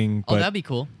gaming. Oh, But, that'd be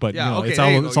cool. but Yeah, you know, okay, it's there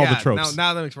all you go. it's all Yeah, the tropes.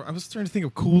 Now that makes I was trying to think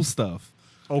of cool stuff.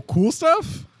 Oh, cool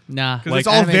stuff. Nah. Because Like it's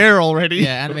all anime- there already.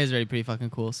 Yeah, anime is already pretty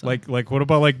fucking cool. So. Like what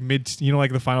about like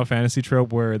like the Final Fantasy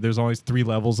trope where there's always 3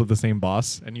 levels of the same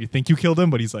boss and you think you killed him,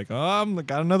 but he's like, I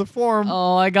got another form.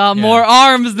 oh, I got Yeah. more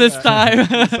arms this time.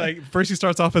 It's like first he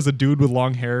starts off as a dude with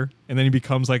long hair, and then he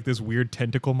becomes like this weird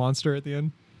tentacle monster at the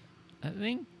end. I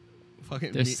think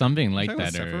Fucking there's me- something like Talking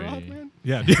that about Sephiroth, already. man?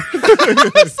 Yeah, dude.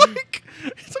 it's like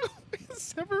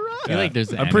Sephiroth. I feel like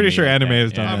there's I'm pretty sure like anime that,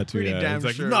 has done yeah. that too. pretty Yeah. damn It's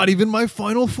like sure. not even my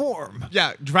final form.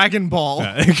 Yeah, Dragon Ball.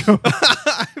 Yeah, there you go.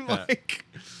 I'm like,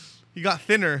 he got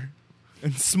thinner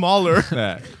and smaller.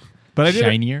 Yeah. But I did.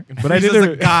 Shinier, But I He's did. just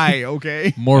a guy,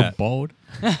 okay? more Yeah. bold.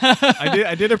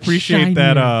 I did appreciate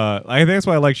that. Shinier. I think that's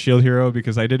why I like Shield Hero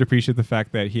because I did appreciate the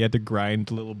fact that he had to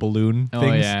grind little balloon Oh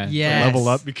things yeah, to Yes. level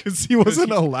up because he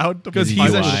wasn't allowed to. Because Is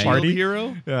he's he a UI? shield party.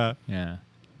 hero, Yeah. yeah.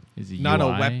 Is he not a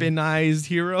UI? weaponized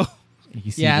hero. You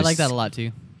can see yeah, I the like that s- a lot too.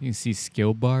 You can see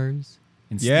skill bars.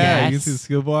 And Yeah, you can Yes. see the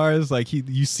skill bars. Like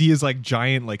you see his like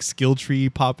giant like skill tree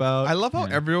pop out. I love how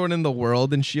Yeah. everyone in the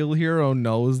world in Shield Hero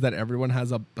knows that everyone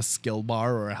has a skill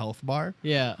bar or a health bar.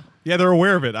 Yeah. Yeah, they're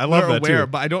aware of it. I love They're that aware, too.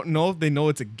 but I don't know if they know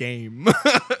it's a game. I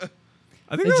think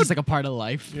It's that just like a part of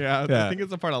life. yeah, Yeah. I think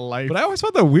it's a part of life. but I always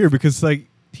found that weird because like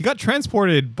he got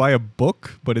transported by a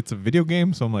book, but it's a video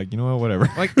game. So I'm like, you know what, whatever.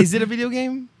 like, is it a video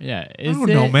game? Yeah, I is don't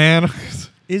know, it- man.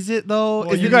 Is it though?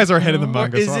 Well, Is you it- guys are ahead of the or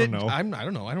manga, is so I it? don't know. I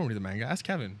don't know. I don't read the manga. Ask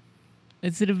Kevin.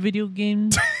 Is it a video game?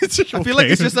 I feel like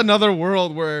it's just another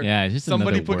world where Yeah, it's just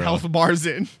somebody another put world. health bars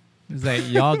in. It's like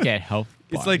y'all get health.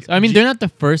 It's bars. like I mean, they're not the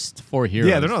first 4 heroes.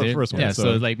 Yeah, they're not the first ones, Yeah, so-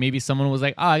 so like maybe someone was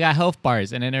like, "Oh, I got health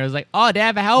bars," and then there was like, "Oh, they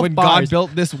have a health When bars." God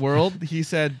built this world, He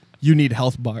said, "You need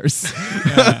health bars."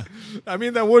 I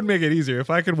mean, that would make it easier. If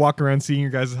I could walk around seeing your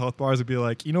guys' health bars and be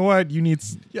like, you know what, you need.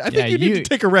 I think Yeah, you need you- to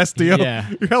take a rest, Theo. Yeah.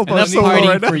 Your health And bars that's so low partying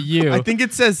right now. for you. I think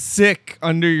it says sick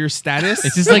under your status.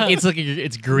 it's just like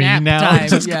it's green Nap now. time,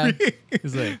 It's just yeah. green.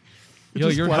 It's like Yo,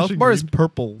 just your flashing health bar is green.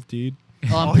 purple, dude.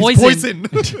 Oh, I'm Oh, he's poisoned.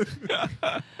 poisoned.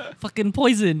 Fucking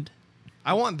poisoned.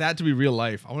 I want that to be real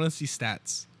life. I want to see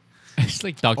stats. It's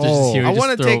like Doctor Oh, Zero. I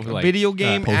want to take video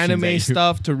game, potions at anime you.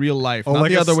 stuff to real life, Oh, not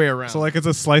like the a other s- way around. So like it's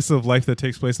a slice of life that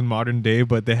takes place in modern day,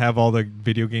 but they have all the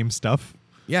video game stuff.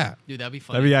 yeah, Dude, that'd be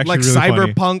funny. That'd be actually like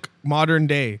really funny. cyberpunk modern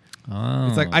day. Oh.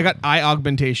 It's like I got eye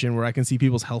augmentation where I can see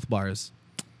people's health bars.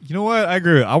 You know what? I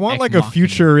agree. I want Ex like a Machina.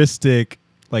 futuristic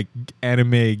like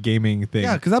anime gaming thing.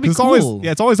 Yeah, 'cause that'd be it's always cool.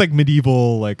 it's always like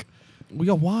medieval like We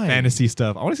got why fantasy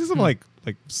stuff. I want to see some like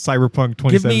Cyberpunk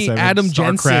Give me 2077, Adam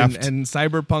StarCraft. Jensen and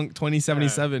Cyberpunk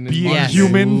 2077. Being in Yes.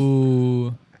 human.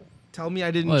 Ooh. Tell me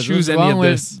I didn't What's choose any wrong of with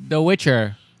this. The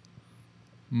Witcher?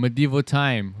 Medieval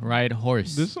time, ride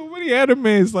horse. There's so many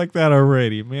animes like that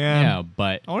already, man. yeah,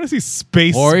 but I want to see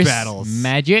space horse battles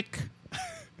magic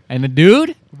and a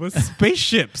dude. with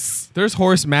spaceships. There's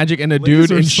horse magic and a dude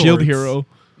Laser in Shield swords. Hero.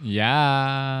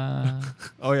 Yeah.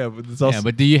 Oh yeah, but it's also Yeah,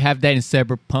 but do you have that in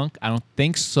Cyberpunk? I don't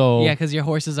think so. Yeah, because your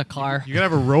horse is a car. you can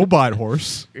have a robot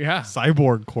horse, Yeah.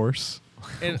 cyborg horse.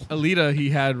 In Alita,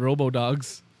 he had Robo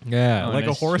Dogs. Yeah, Oh, like a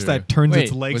that's horse true. that turns Wait,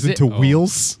 its legs was it- into oh.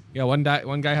 wheels. Yeah, one guy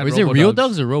had Was it Robo real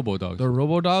Dogs. dogs or robo dogs? There were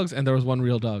Robo Dogs, and there was one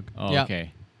real dog. Oh, Yeah.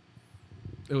 okay.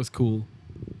 It was cool.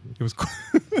 It was cool.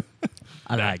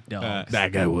 I like dogs.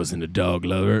 That guy wasn't a dog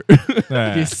lover.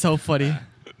 He's so funny.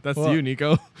 That's Well- you,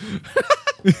 Nico.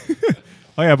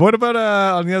 Oh yeah, but what about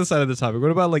on the other side of the topic?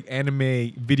 What about like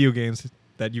anime video games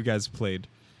that you guys played?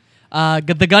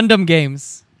 The Gundam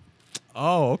games.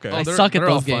 Oh, okay. I suck at they're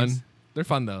all those games. Fun. They're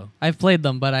fun though. I've played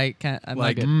them, but I can't. I'm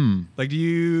Like, not good. Like, do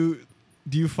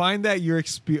you find that your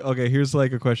Okay, here's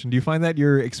like a question. Do you find that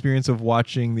your experience of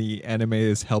watching the anime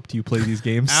has helped you play these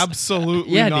games?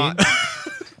 Absolutely Yeah, not. dude.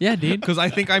 Yeah, dude. Because I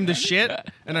think I'm the shit,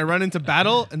 and I run into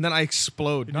battle, and then I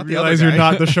explode. You Not the realize other you're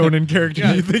guy. not the shonen character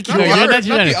Yeah. you think No, you you're are. not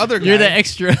the other You're guy. the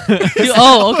extra.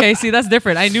 Oh, okay. See, that's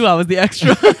different. I knew I was the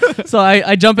extra, so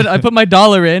I jump in. I put my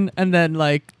dollar in, and then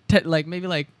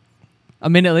maybe a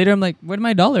minute later, I'm like, where'd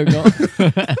my dollar go?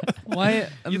 Why?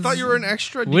 You thought you were an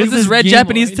extra? What is What's this red game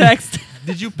Japanese on? text?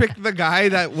 Did you pick the guy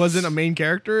that wasn't a main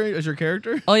character as your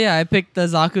character? Oh yeah, I picked the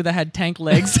Zaku that had tank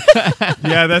legs.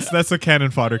 Yeah, that's a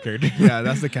cannon fodder character. Yeah,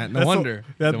 that's the cat. No That's wonder.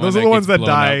 The, The those one are the ones gets that blown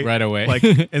up die right away. like,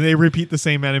 and they repeat the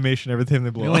same animation every time they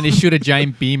You blow know, up. when they shoot a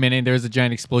giant beam and then there's a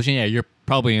giant explosion, yeah, you're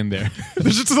probably in there.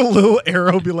 There's just a little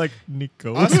arrow, be like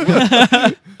Nico.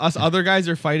 Us other guys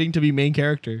are fighting to be main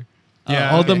character.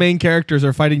 Yeah. All the main characters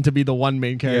are fighting to be the one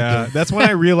main character. Yeah, that's when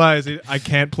I realized I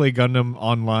can't play Gundam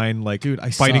online, like Dude,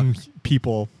 I fighting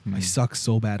people. I suck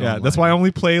so bad. Yeah, that's why I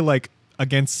only play like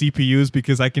against CPUs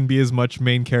because I can be as much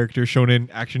main character shonen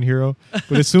action hero.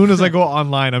 But as soon as I go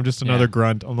online, I'm just another Yeah.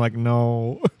 grunt. I'm like,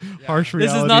 no, harsh This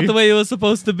reality. is not the way it was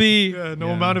supposed to be. Yeah, no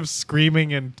Yeah. amount of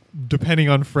screaming and depending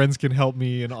on friends can help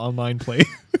me in online play.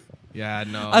 Yeah,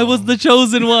 no. I was the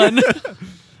chosen one.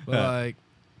 But, like,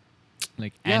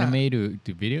 Like Yeah. anime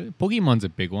to video. Pokemon's a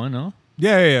big one, no?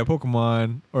 yeah,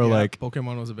 Pokemon or yeah, like.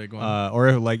 Pokemon was a big one.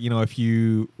 Or like if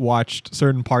you watched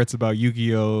certain parts about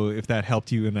Yu-Gi-Oh, if that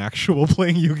helped you in actual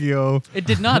playing Yu-Gi-Oh. It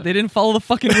did not. They didn't follow the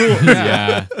fucking rules.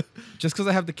 Yeah. Just because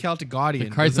I have the Celtic Guardian.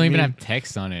 The cards doesn't don't even mean- have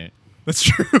text on it. That's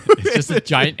true. It's just a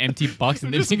giant empty box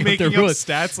and They're then just you got making the up rules.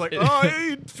 stats like, oh,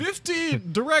 hey, 50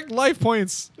 direct life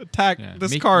points. Attack Yeah, this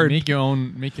make, card. Make your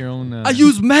own. Make your own. I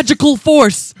use magical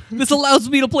force. This allows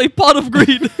me to play Pot of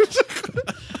Greed,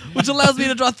 which allows me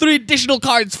to draw 3 additional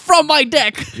cards from my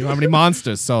deck. You don't have any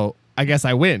monsters, so I guess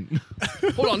I win.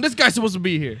 Hold on, this guy's supposed to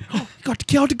be here. He got the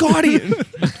Celtic Guardian.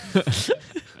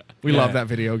 We love that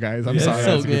video, guys. I'm Yeah, sorry.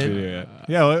 so that's a good. video,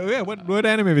 yeah. What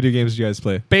anime video games did you guys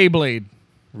play? Beyblade.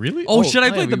 Really? Oh, should I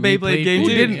yeah, play the we Beyblade played- game Who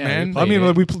too? didn't, Yeah, man? we I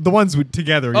mean, played it. the ones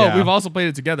together. Oh, yeah. we've also played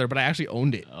it together, but I actually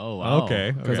owned it Oh wow.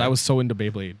 Okay. because I was so into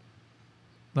Beyblade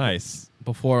nice.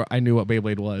 before I knew what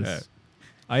Beyblade was. Yeah.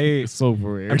 I It's so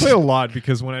weird. I play a lot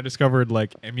because when I discovered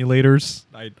like emulators,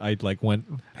 I like went.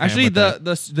 ham Actually, with that.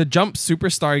 the Jump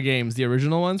Superstar games, the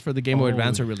original ones for the Game Boy Oh.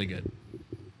 Advance, are really good.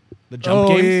 The Jump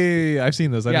oh, games. yeah, I've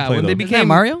seen those. I Yeah, didn't play when they those. Isn't that became-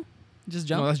 Mario? Just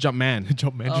jump. No, that's Jumpman.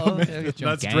 Jump man, Oh, Jump man. okay, okay.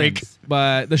 That's Gangs. Drake.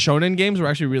 But the Shonen games were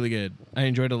actually really good. I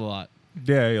enjoyed it a lot.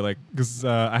 Yeah, like because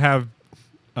I have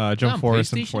Jump on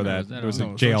Force, and PlayStation before or that was that there was on-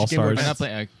 like No, J so All it's Game Boy Stars. Why not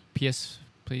Advance. play PS?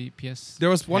 Play There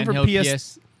was one for handheld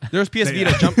PS. There was PS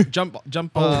Yeah. Vita.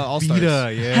 Jump All Stars.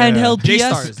 Vita, yeah. Handheld J PS.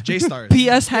 Stars. J Stars. PS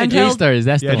Yeah, handheld. J-Stars.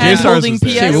 That's Yeah, the J-Stars Hand-holding was there.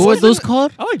 PS. Shit, what were those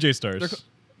called? I like J Stars.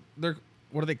 They're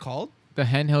what are they called? The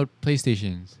handheld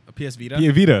PlayStations. A PS Vita.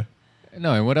 Yeah, Vita.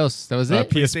 No, and what else? That was it.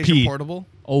 PlayStation PSP. Portable.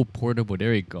 Oh, portable.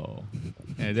 There we go.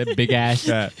 Yeah, that big ass.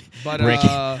 Yeah. But Brick.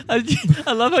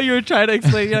 I love how you were trying to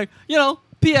explain. You're like,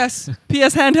 PS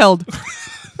handheld,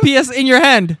 PS in your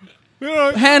hand, You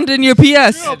know, hand in your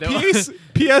PS.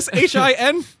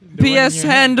 PSHIN. PS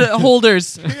hand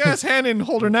holders. Big ass hand in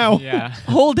holder now. Yeah.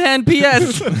 Hold hand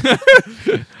PS.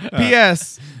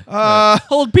 PS.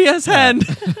 Hold PS hand.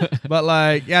 But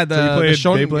like, yeah, So you the played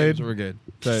shonen Beyblade? games were good.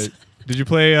 Did you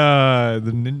play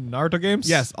the Naruto games?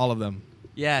 Yes, all of them.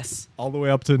 Yes. all the way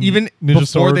up to Even Ninja before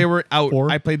Sword they were out, 4.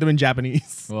 I played them in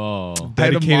Japanese. Whoa.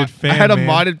 Dedicated fan, I had a man.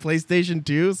 modded PlayStation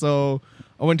too, so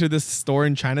I went to this store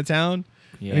in Chinatown,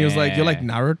 and he was like, "You like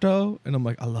Naruto?" And I'm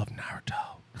like, "I love Naruto."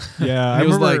 Yeah, He I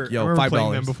was remember, like, "Yo, I remember playing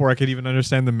 $5." them before I could even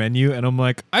understand the menu, and I'm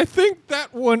like, I think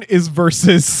that one is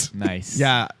versus. Nice.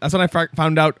 Yeah, that's when I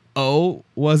found out O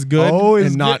was good Oh, is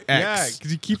and not good. Yeah, X.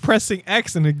 because you keep pressing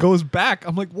X and it goes back.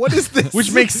 I'm like, what is this?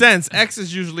 Which makes sense. X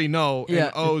is usually no, Yeah.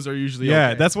 and O's are usually yeah,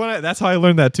 okay. that's how I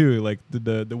learned that too. Like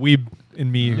the weeb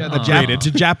in me. yeah.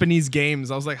 The Japanese games.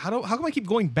 I was like, how come I keep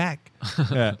going back?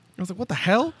 Yeah. I was like, what the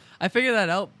hell? I figured that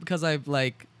out because I've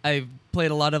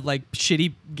played a lot of like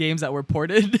shitty games that were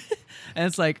ported, and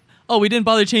it's like, oh, we didn't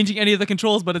bother changing any of the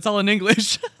controls, but it's all in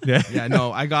English. Yeah. Yeah,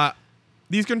 no, I got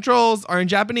these controls are in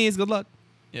Japanese. Good luck.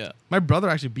 Yeah. My brother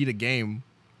actually beat a game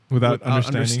Without without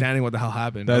understanding. what the hell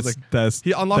happened. I was That's like, that's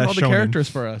he unlocked that's all the shonen. characters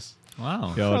for us.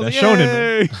 Wow. Yo, I was that's like,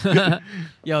 shonen. Man. "Yay!"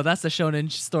 Yo, that's the shonen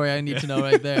story I need to know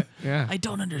right there. Yeah. I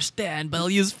don't understand, but I'll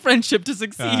use friendship to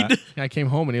succeed. I came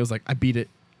home and he was like, I beat it.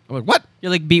 I'm like, what?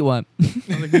 You're like, beat one. I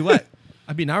was like, beat what?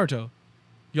 I beat Naruto.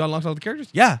 You unlocked all the characters?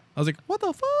 Yeah. I was like, what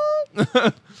the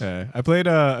fuck? Yeah. I played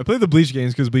the Bleach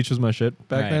games because Bleach was my shit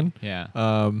back Right. then.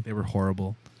 Yeah. They were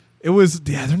horrible. It was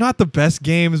they're not the best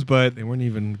games, but They weren't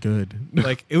even good.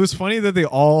 like it was funny that they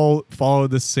all follow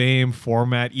the same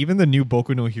format. Even the new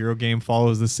Boku no Hero game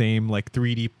follows the same like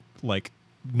 3D like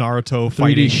Naruto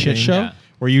fighting shit thing, show? Yeah.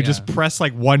 where you Yeah. just press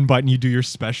like one button, you do your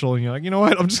special, and you're like, you know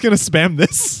what? I'm just gonna spam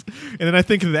this. And then I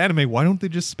think of the anime. Why don't they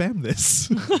just spam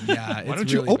this? Yeah. Why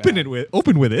don't you open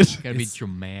with it? Gotta be It's-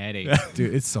 dramatic.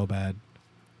 Dude, it's so bad.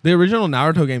 The original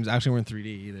Naruto games actually weren't 3D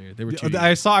either. They were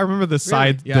 2D. I remember the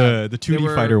side Yeah. the 2D They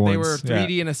were- fighter ones. They were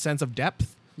 3D Yeah. in a sense of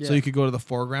depth, so Yeah. you could go to the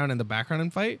foreground and the background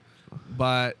and fight.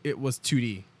 But it was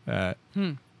 2D. Uh,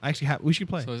 I actually have. We should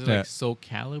play. So is it Yeah. like Soul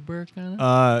Calibur kind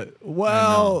of?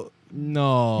 well,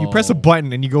 No, you press a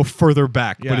button and you go further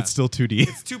back, Yeah. but it's still 2D.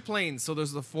 It's two planes, so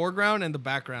there's the foreground and the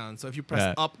background. So if you press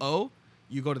Yeah. up O,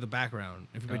 you go to the background.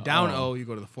 If you put down Oh. O, you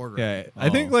go to the foreground. Yeah, I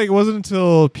think Oh. like it wasn't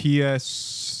until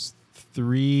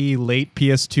PS3, late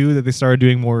PS2 that they started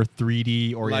doing more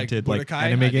 3D oriented like, Budokai?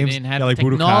 anime They games. didn't have Yeah, like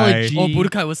technology. Budokai. Oh,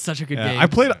 Budokai was such a good Yeah, game. I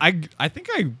played. I think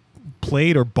I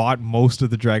played or bought most of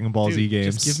the Dragon Ball Z Dude,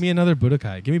 games. Just give me another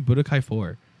Budokai. Give me Budokai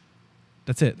 4.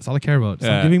 That's it. That's all I care about. Stop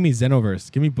Yeah. giving me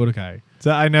Xenoverse. Give me Budokai.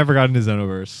 So I never got into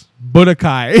Xenoverse.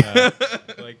 Budokai.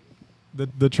 Like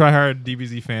the tryhard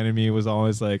DBZ fan in me was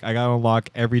always like, I gotta unlock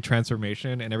every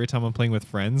transformation, and every time I'm playing with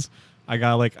friends, I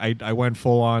got like I went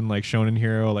full on like Shonen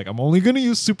Hero. Like I'm only gonna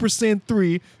use Super Saiyan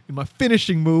 3 in my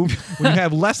finishing move when you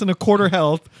have less than a quarter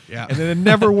health. Yeah. And then it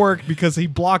never worked because he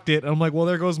blocked it. And I'm like, well,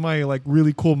 there goes my like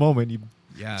really cool moment. You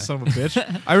Yeah. son of a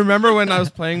bitch. I remember when I was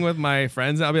playing with my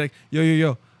friends, I'll be like,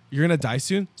 yo, you're going to die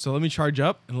soon. So let me charge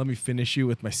up and let me finish you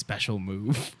with my special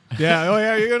move. Yeah. Oh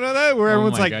yeah. You gonna know that where Oh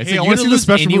everyone's my like, God. hey, So I you're want to see gonna the lose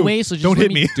special anyway, move. so just Don't let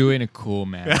hit me. Do it in a cool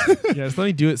manner. Yeah, just let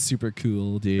me do it super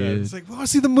cool, dude. Yeah, it's like, well, I want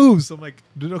to see the moves. I'm like,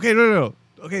 dude, okay, no.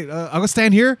 Okay, I'm gonna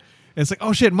stand here. And it's like,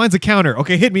 oh shit, mine's a counter.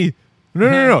 Okay, hit me.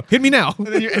 No, hit me now. And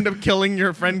then you end up killing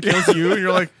your friend, kills you, and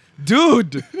you're like,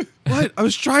 dude, what? I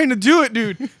was trying to do it,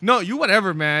 dude. No, you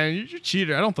whatever, man. You're a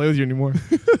cheater. I don't play with you anymore.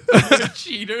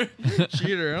 cheater.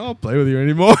 Cheater. I don't play with you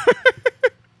anymore.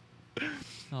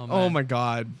 Oh, Oh man. my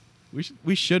god.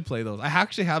 We should play those. I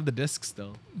actually have the disc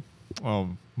still.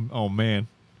 Oh man.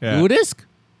 Yeah. Do disc?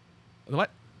 What?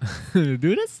 Do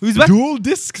this? Who's back? Dual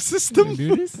disc system.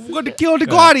 Do this? I'm going to kill the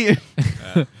Guardian.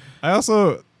 I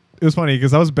also, it was funny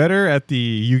because I was better at the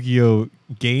Yu-Gi-Oh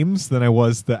games than I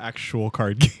was the actual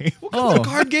card game. The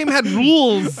card game had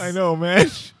rules. I know, man.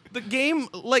 The game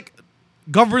like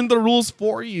governed the rules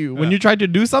for you. When Yeah. you tried to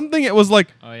do something, it was like,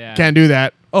 Oh yeah. can't do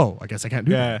that. Oh, I guess I can't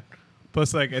do Yeah. that.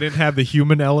 Plus, like, I didn't have the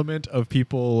human element of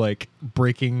people like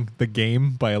breaking the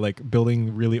game by like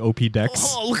building really OP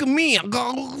decks. Oh, look at me. I'm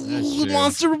That's true.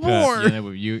 Monster You Reborn. end up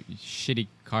with you shitty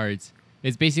cards.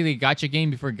 It's basically a gacha game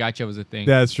before gacha was a thing.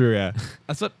 That's true. Yeah.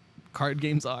 That's what card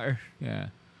games are. Yeah.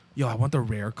 Yo, I want the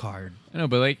rare card. I know,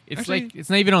 but like it's Actually- like it's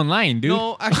not even online, dude.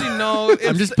 No, actually, no.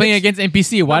 I'm just playing against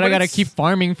NPC. Why do I but gotta it's- keep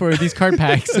farming for these card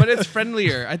packs? But it's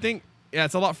friendlier. I think, yeah,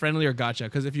 it's a lot friendlier gacha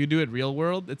because if you do it real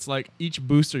world, it's like each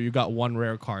booster you got one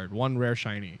rare card, one rare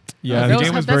shiny. Yeah. That The was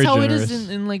game how- was that's very how generous. it is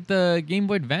in like the Game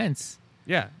Boy Advance.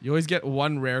 Yeah, you always get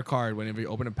one rare card whenever you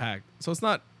open a pack. So it's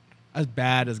not as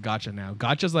bad as gacha now.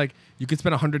 Gacha's like you could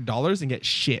spend $100 and get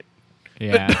shit.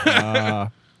 Yeah.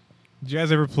 Did you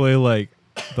guys ever play like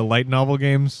the light novel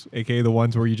games, aka the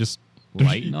ones where you just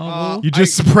Light novel. you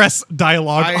just press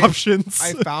dialogue I- options?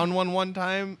 I found one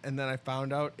time, and then I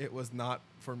found out it was not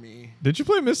for me. Did you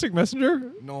play Mystic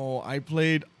Messenger? No, I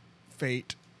played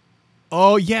Fate.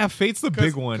 Oh yeah, Fate's the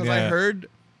big one. Because Yeah. I heard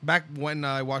back when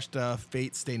I watched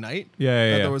Fate Stay Night Yeah,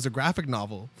 that yeah. there was a graphic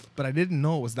novel, but I didn't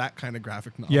know it was that kind of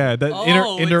graphic novel. Yeah, that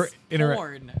Oh, it's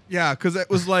porn. Yeah, because it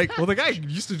was like Well, the guy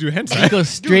used to do He hentai. goes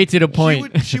straight to the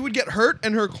point. She would get hurt,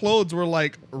 and her clothes were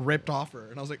like ripped off her,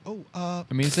 and I was like, oh, I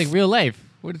mean, it's like real life.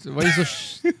 What is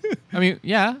so? I mean,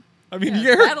 yeah, I mean, Yeah, you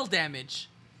get hurt. battle damage.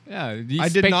 yeah. Do you I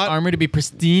did expect not- armor to be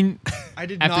pristine I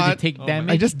did after not. they take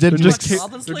damage? I just They're didn't. just Like K-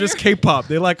 Goblin they're just Slayer? K-pop.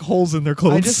 They like holes in their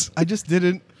clothes. I just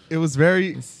didn't. It was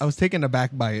very. I was taken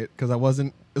aback by it because I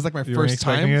wasn't. It was like my You weren't first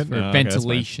expecting time. it? for No, okay, that's fine.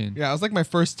 ventilation. Yeah, it was like my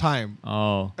first time,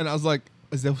 Oh, and I was like,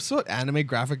 "Is this what anime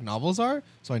graphic novels are?"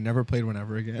 So I never played one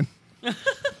ever again.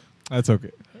 That's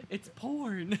okay. It's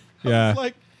porn. Yeah,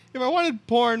 Like, if I wanted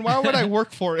porn, why would I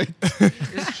work for it?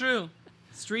 It's true.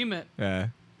 Stream it. yeah.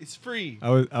 It's free. I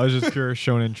was just pure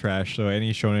shonen trash. So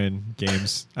any shonen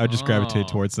games, I would just gravitate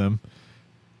Oh. towards them.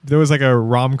 There was like a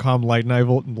rom-com light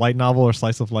novel or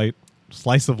slice of light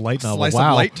novel. Slice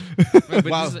Wow. of light. but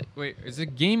Wow. wait, is it a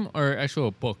game or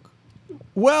actual book?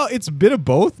 Well, it's a bit of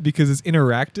both because it's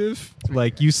interactive.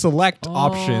 Like you select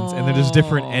options and then there's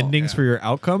different Oh. endings Yeah. for your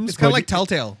outcomes. It's kind of but- like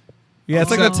Telltale. yeah,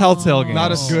 it's like Except a Telltale game.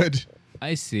 Not as good.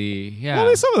 I see. Yeah. Well, I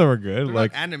mean, some of them are good. They're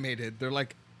Like not animated. They're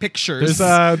like pictures.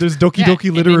 there's Doki Yeah, Doki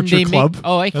and then Literature they make- Club.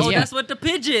 oh, I That's Oh, yeah. that's what the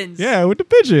pigeons. Yeah, with the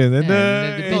pigeon and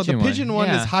Yeah, the Oh, the pigeon one. pigeon one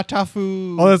Yeah. is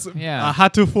Hatafu. oh, that's Yeah. a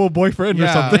Hatoful boyfriend or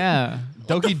Yeah. something. Yeah.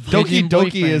 Doki Pigeon Doki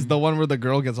boyfriend. is the one where the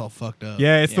girl gets all fucked up.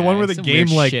 Yeah, it's the Yeah, one where the some game weird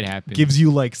like shit happens. gives you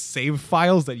like save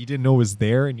files that you didn't know was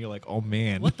there, and you're like, oh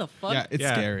man, What the fuck? Yeah, it's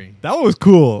Yeah. scary. That one was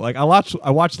cool. Like I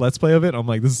watched Let's Play of it. I'm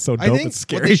like, this is so dope. I think It's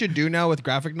scary. what they should do now with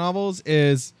graphic novels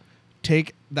is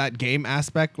take that game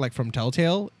aspect like from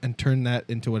Telltale and turn that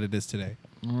into what it is today.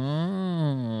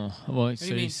 Oh. Well, so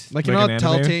do you mean? it's- Like you Like know, an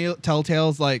how anime?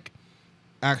 Telltale's like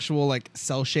actual like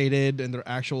cell shaded and they're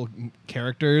actual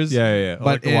characters. Yeah, yeah, yeah. But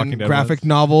Like the Walking in Dead graphic ones.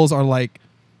 novels are like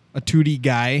a 2D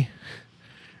guy.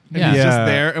 And Yeah. he's Yeah. just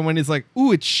there, and when he's like,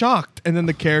 "Ooh, it's shocked," and then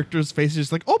the character's face is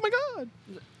just like, "Oh my god!"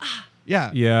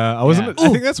 Yeah, Yeah, I wasn't. Yeah. I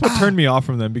think that's what turned me off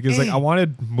from them because like Eh. I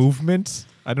wanted movement.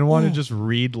 I didn't want to Ooh. just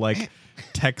read like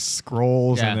text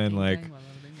scrolls Yeah. and then like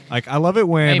I love it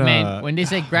when Hey man, when they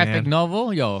say graphic man.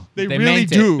 novel, yo, they they really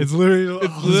meant it. do. it's literally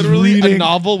It's literally a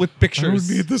novel with I pictures.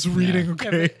 don't need this reading. Yeah. Yeah,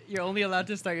 Okay. but you're only allowed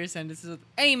to start your sentences with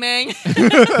 "Hey, man."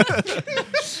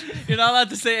 You're not allowed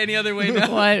to say any other way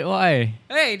now. Why? Why?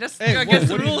 Hey, that's Hey, against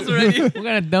the what do you rules do? already. What kind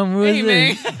of dumb rules? Hey, is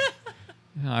man.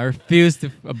 this? I refuse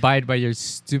to abide by your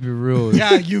stupid rules.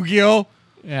 Yeah, Yu-Gi-Oh.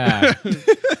 Yeah.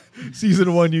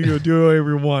 Season 1, you go do whatever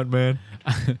you want, man.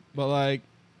 But like,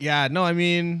 yeah, no, I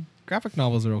mean, graphic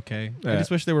novels are okay. I Yeah.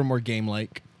 just wish they were more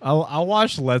game-like. I'll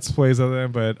watch Let's Plays of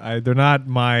them, but they're not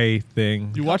my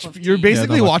thing. You Cup watch. of You're tea.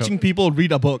 basically Yeah, no, watching people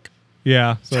read a book.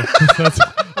 Yeah, so that's.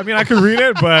 I mean, I could read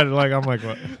it, but like I'm like,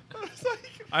 what?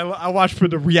 I watch for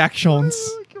the reactions.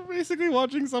 You're basically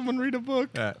watching someone read a book.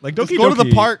 Yeah, like Just Doki go to the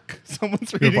Doki. park.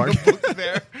 Someone's reading park. a book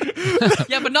there.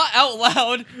 Yeah, but not out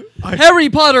loud. Harry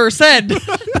Potter said.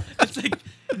 It's like,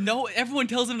 no, everyone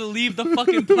tells him to leave the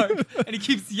fucking park, and he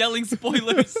keeps yelling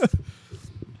spoilers.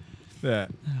 Yeah,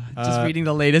 Just reading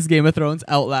the latest Game of Thrones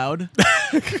out loud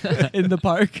in the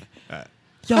park.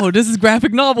 Yo, this is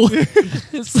graphic novel.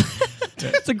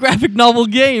 It's a graphic novel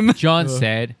game. John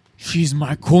said, "She's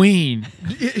my queen."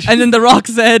 And then The Rock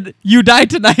said, "You die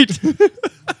tonight."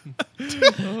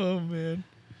 Oh man.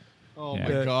 Oh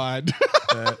Yeah. my god.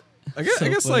 I guess, So I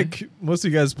guess funny. like most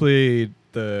of you guys played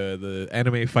the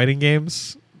anime fighting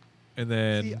games, and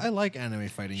then See, I like anime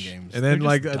fighting games. and then They're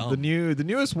like just the dumb.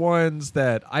 newest ones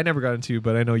that I never got into,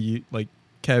 but I know you like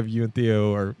Kev, you and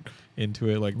Theo are into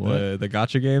it, like What? the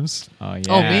gacha games. Oh yeah.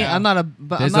 Oh, me? I'm not a.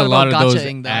 But There's I'm a not lot of about those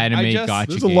gachaing, though. anime I just- gotcha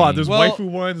There's a lot. There's games. Well, waifu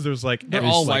ones. There's like they're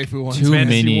there's all like waifu ones. too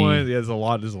fantasy many. ones. Yeah, there's a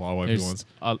lot. There's a lot of waifu There's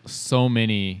ones. so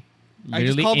many. I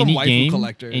just Literally call them any waifu game,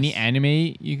 collectors. any anime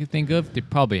you can think of, they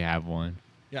probably have one.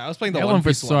 Yeah, I was playing the They got One one for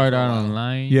Piece Sword for a Art while.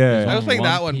 Online. Yeah. There's I was playing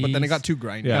that One one, but then it Piece. got too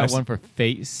grindy. Yeah, Got I've one for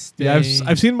Fate Stay. Yeah,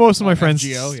 I've seen most of my Oh, friends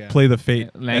FGO, yeah. play the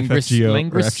Fate Langris- FFGO or FGO.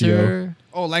 Langrisser.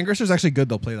 Oh, Langrisser's actually good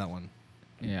though. Play that one.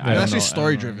 Yeah, It's I don't actually know.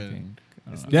 story I don't know driven. anything. I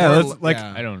don't know. Yeah, More that's like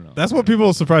yeah. I don't know. that's what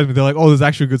people surprise me. They're like, "Oh, there's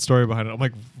actually a good story behind it." I'm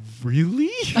like, "Really?"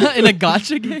 In a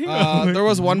gotcha game? There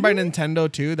was one by Nintendo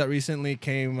too that recently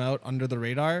came out under the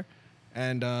radar,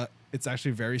 and it's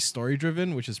actually very story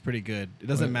driven, which is pretty good. It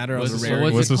doesn't matter what's as a the- rare.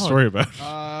 what's What's it the called? story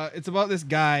about? It's about this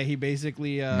guy. He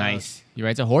basically Nice. You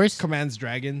rides a horse? commands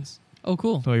dragons. Oh,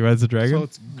 cool. Oh, he rides the dragon. So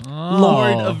it's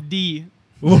Lord of D.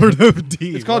 Lord of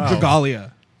D. it's called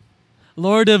Dragalia,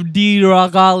 Lord of D.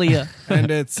 Regalia. and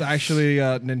it's actually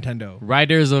Nintendo.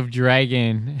 Riders of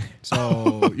Dragon.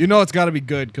 So you know it's got to be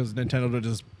good because Nintendo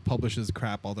just publishes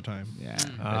crap all the time. Yeah,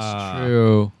 Ah. that's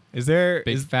true. Is there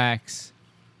Big facts.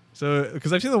 so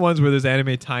because I've seen the ones where there's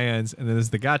anime tie-ins and then there's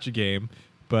the gacha game,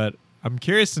 but I'm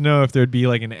curious to know if there'd be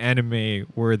like an anime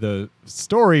where the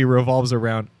story revolves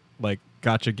around like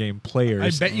gacha game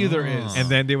players. I bet you there is. And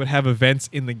then they would have events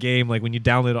in the game, like when you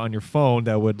download it on your phone,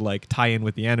 that would like tie in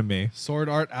with the anime. Sword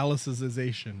Art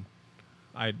Alicization.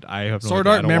 I have no Sword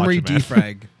idea. I Art don't Memory watch it, man.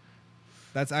 Defrag.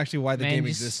 That's actually why the Man, game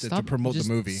just existed, to stop promote the just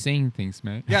movie. Saying things,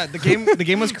 man. Yeah, the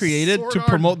game was created Sword to Art.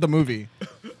 promote the movie.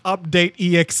 Update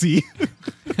EXE.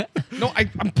 No, I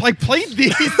played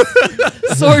these.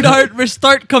 Sword Art,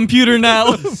 restart computer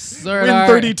now. Sword Win Art,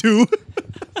 32.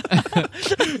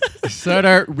 Sword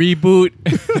Art reboot.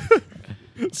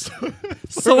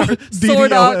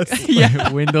 Sword Art. DDoS.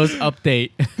 Yeah, Windows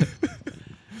update.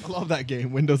 I love that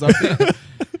game. Windows Update.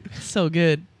 so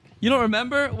good. You don't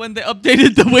remember when they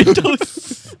updated the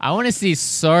Windows? I want to see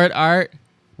Sword Art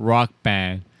Rock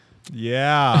Band.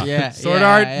 Yeah. Yeah, Sword yeah,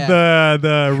 Art, yeah.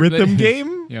 the rhythm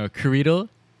game. You know, Kirito,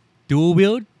 dual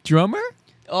wield drummer.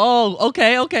 Oh,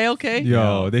 okay.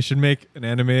 Yo, they should make an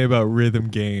anime about rhythm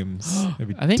games. That'd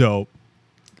be I think- dope.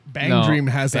 Bang No, Dream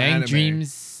has an Bang anime.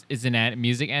 Dreams is an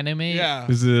music anime. Yeah.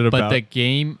 Is it about? But the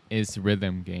game is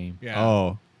rhythm game. Yeah.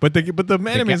 Oh, but the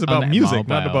anime is on about the music,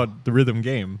 not mobile. about the rhythm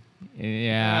game.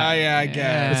 Yeah. Yeah, I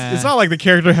guess. It's not like the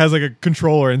character has like a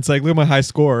controller and it's like, look at my high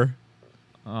score.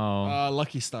 Oh.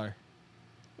 Lucky Star.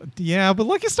 Yeah, but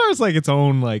Lucky Star is like its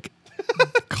own like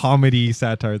comedy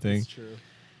satire thing. That's true.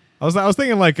 I was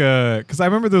thinking like because I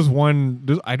remember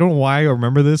I don't know why I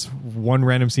remember this one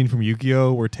random scene from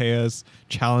Yu-Gi-Oh where Teia's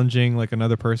challenging like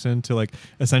another person to like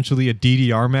essentially a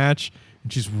DDR match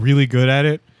and she's really good at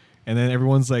it, and then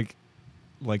everyone's like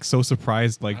so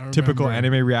surprised, like I typical remember.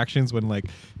 anime reactions when like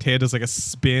Teia does like a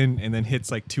spin and then hits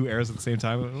like two arrows at the same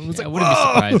time. It was I like, wouldn't be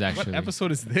surprised actually. What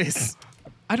episode is this?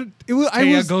 I don't. It was. I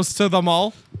Taya was. goes to the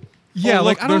mall. Yeah, Oh,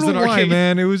 like look, I don't there's know an why, arcade.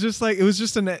 man. It was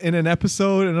just in an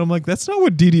episode, and I'm like, that's not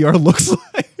what DDR looks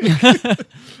like.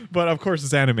 But of course,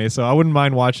 it's anime, so I wouldn't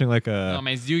mind watching like a. No,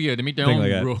 man, it's Yu-Gi-Oh! They make their thing own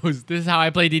like that. rules. This is how I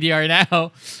play DDR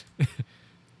now.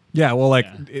 Yeah, well, like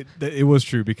Yeah. it was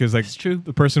true because like It's true.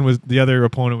 the other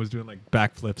opponent was doing like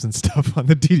backflips and stuff on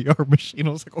the DDR machine.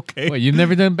 I was like, okay, Wait, you've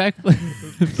never done backflip?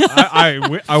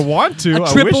 I want to. A I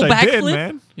wish triple I did, backflip?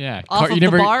 man. Yeah. Off of you the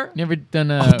never, bar? Never done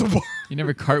the bar. You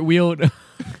never cartwheeled.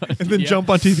 And then jump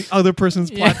onto the other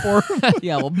person's Yeah. platform.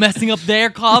 Yeah, well, messing up their You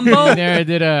combo. never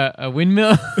did a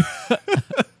windmill.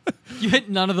 You hit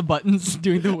none of the buttons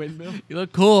doing the windmill. You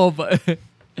look cool, but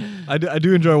I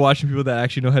do enjoy watching people that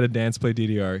actually know how to dance play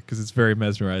DDR because it's very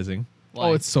mesmerizing.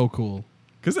 Oh, it's so cool.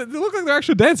 Because they look like they're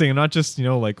actually dancing and not just,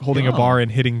 like holding a Oh. bar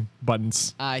and hitting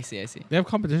buttons. I see. They have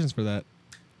competitions for that.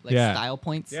 Like Yeah. style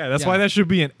points. Yeah, that's Yeah. why that should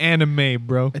be an anime,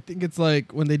 bro. I think it's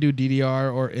like when they do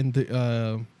DDR or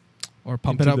or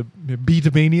Pump It Into Up. the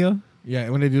Beatmania. Yeah,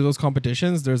 when they do those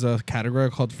competitions, there's a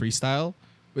category called freestyle.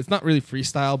 It's not really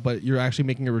freestyle, but you're actually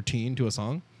making a routine to a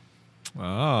song.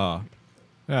 Ah.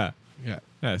 Yeah. Yeah.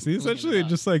 Yeah, see, Looking essentially it up.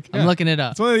 just like... I'm looking it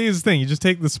up. It's one of these things. You just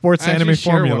take the sports I actually anime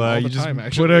share one formula, all you the just time, put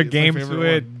actually. a It's my game favorite to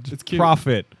it, one. just It's cute.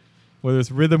 profit. Whether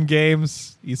it's rhythm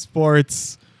games,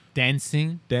 esports,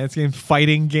 dancing. dance game,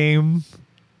 fighting game.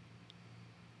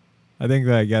 I think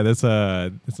that, it's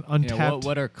an Yeah, untapped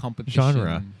what are competition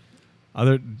genre.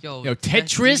 Other... Yo, Yo, best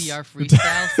Tetris? DDR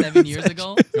freestyle 7 years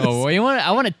ago. Oh, well,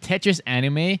 I want a Tetris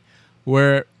anime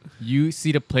where you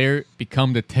see the player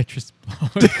become the Tetris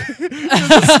block.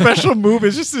 the special move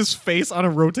is just his face on a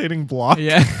rotating block.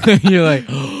 Yeah, you're like,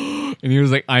 and he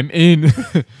was like, I'm in.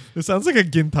 It sounds like a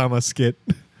Gintama skit.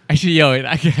 Actually, yo,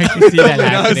 I can see that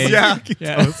happening. yeah.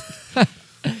 Yeah.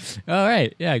 All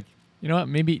right. Yeah. You know what?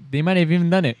 Maybe they might have even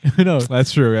done it. Who knows?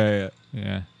 That's true. Yeah.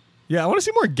 Yeah. Yeah, I want to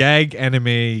see more gag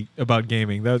anime about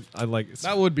gaming. That I like.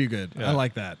 That would be good. Yeah. I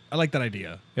like that. I like that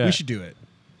idea. Yeah. We should do it.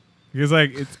 Because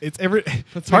like it's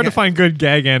Let's hard make to find good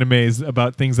gag animes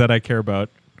about things that I care about.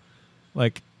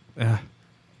 Like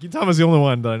Gintama's the only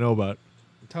one that I know about.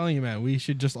 I'm telling you, man, we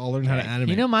should just all learn how to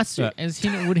animate.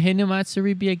 Hinomatsuri. Would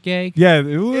Hinomatsuri be a gag? Yeah,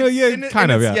 well,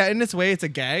 kind of. Yeah, Yeah, in its way, it's a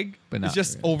gag, But it's not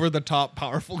just really. over the top,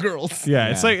 powerful girls. yeah.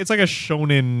 It's Yeah. like a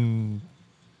shonen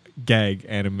gag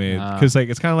anime Ah. because like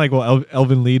it's kind of like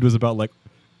Elven Lied was about like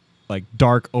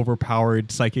dark,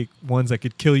 overpowered psychic ones that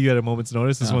could kill you at a moment's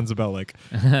notice. This Oh. one's about like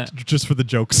just for the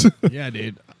jokes. Yeah,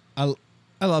 dude. I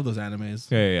love those animes.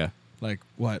 Yeah. Like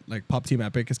what? Like Pop Team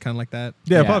Epic is kind of like that.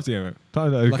 Yeah, Yeah. Pop Team.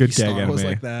 Probably a Lucky good gag Star anime. was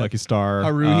like that. Lucky Star.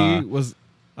 Haruhi was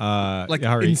like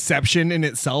Haruhi. Inception in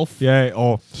itself. Yeah.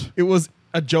 Oh. It was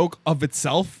a joke of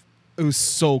itself. It was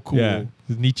so cool. Yeah.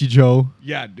 Nichijou.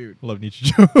 Yeah, dude. I love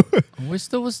Nichijou.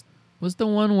 Was the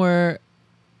one where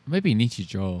maybe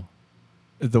Nichijou?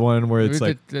 It's the one where it's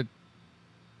Maybe like the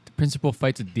principal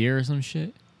fights a deer or some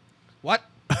shit. What?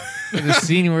 The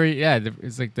scene where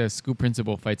it's like the school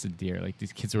principal fights a deer. Like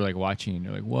these kids were like watching and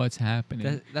they're like, "What's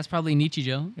happening?" That's probably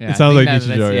Nichijou. Yeah, it sounds I like think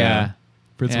Nichijou. that's- Yeah.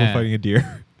 Principal Yeah. fighting a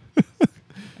deer.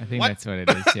 I think What? that's what it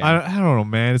is. Yeah. I don't know,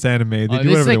 man. It's anime. They do there's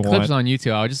whatever like they clips want. on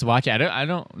YouTube. I'll just watch it. I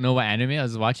don't know what anime. I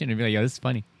was watching and be like, "Yo, this is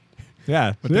funny,"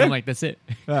 Yeah. but then I'm like, "That's it,"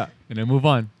 yeah. and I move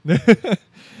on.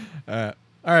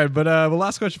 All right, but the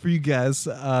last question for you guys.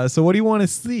 So, what do you want to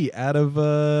see out of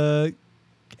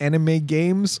anime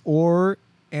games or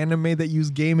anime that use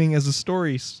gaming as a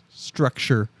story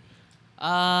structure?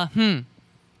 What do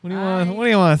you want? What do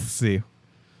you want to see?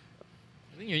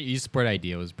 I think your esport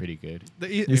idea was pretty good. The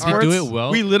If you our- do it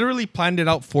well- we literally planned it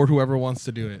out for whoever wants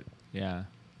to do it. Yeah,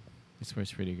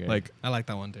 esport's pretty good. Like, I like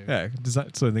that one too. yeah,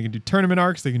 design, so they can do tournament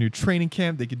arcs. They can do training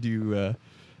camp. They could do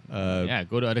yeah,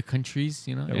 go to other countries.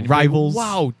 You know, yeah, and rivals.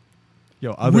 Wow,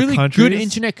 other really countries. good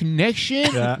internet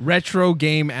connection. Yeah. Retro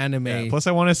game anime. Yeah, plus,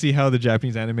 I want to see how the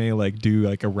Japanese anime like do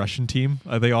like a Russian team.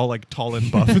 Are they all like tall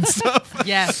and buff and stuff?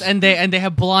 Yes, and they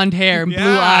have blonde hair and blue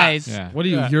Yeah. eyes. Yeah. What are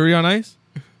you, Yeah. Yuri on Ice?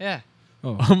 Yeah.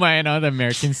 Oh my! And all the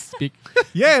Americans speak.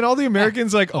 Yeah, and all the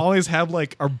Americans like always have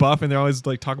like are buff, and they're always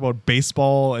like talk about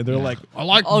baseball, and they're like, I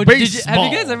like Oh, have you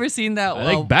guys ever seen that?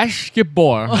 I like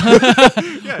basketball.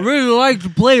 I really like to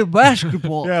play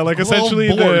basketball. yeah, like Well, essentially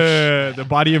borscht. the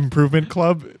Body Improvement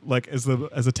Club like as a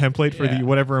template for Yeah. the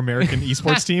whatever American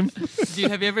esports team. Dude,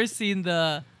 have you ever seen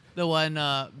the one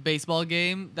baseball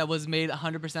game that was made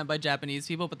 100% by Japanese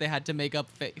people, but they had to make up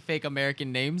fake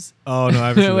American names? Oh no, I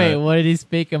haven't seen Wait, that. what are these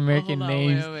fake Oh, American hold on,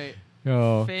 names? Wait.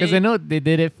 Oh, because I know they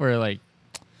did it for like,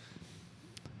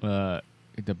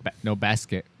 no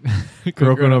basket.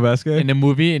 Kuroko no Basket? in the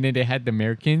movie, and then they had the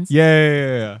Americans.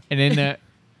 Yeah. And then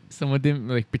some of them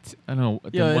like I don't know.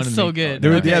 Yo, one it's of so them- good.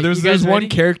 There, Okay, yeah, there's you guys one ready?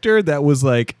 character that was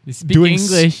like They speak doing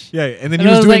English. Yeah, and then And he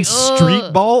I was was doing like, street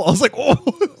 "Ugh." ball. I was like, oh,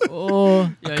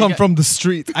 Oh, Yo, Come you from the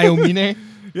street. Ayomine.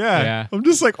 yeah. Yeah. I'm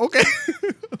just like, okay.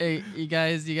 Hey, you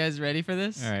guys ready for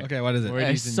this? all right. Okay, what is it? Where-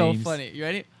 It's these so names? funny. You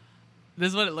ready? This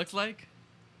is what it looks like.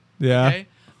 Yeah. Okay.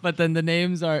 But then the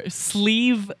names are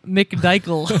Sleeve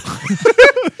McDykel,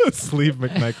 Sleeve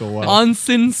McMichael. Wow.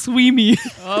 Onsen Sweemy,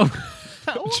 Oh,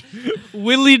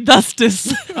 Willie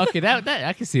Dustus. okay. That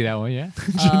I can see that one. Yeah.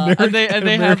 And they have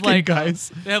American like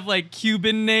guys. they have like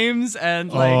Cuban names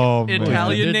and like Oh, man.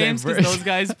 Italian They're names because diverse.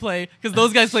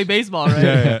 those guys play baseball, right?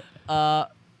 Yeah, Uh,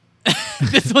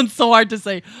 this one's so hard to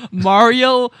say.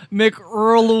 Mario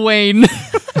McEarlwain.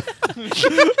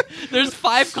 There's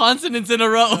 5 consonants in a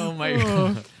row. Oh my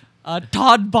god.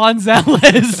 Todd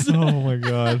Bonzales. Oh my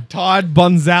god. Todd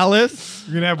Gonzalez.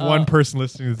 You're gonna have one person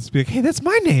listening to this be like, hey, that's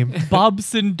my name.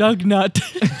 Bobson Dugnut.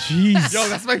 Jeez. Yo,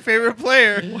 that's my favorite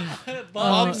player.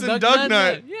 Bobson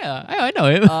Dugnut. Yeah, I know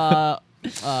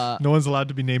it. No one's allowed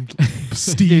to be named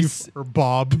Steve or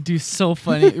Bob. Dude, so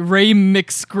funny. Ray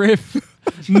McScriff.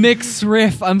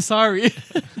 McSriff. I'm sorry.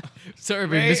 Sorry,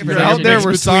 Ray, Miss if you're Pronunciation. out there, Mix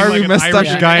we're between, sorry we an messed up. Irish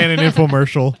Yeah. guy in an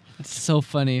infomercial. It's so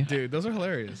funny. Dude, those are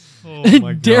hilarious. Oh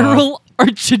my god. Daryl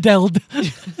Archideld.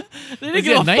 They didn't Was give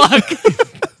it a a knight?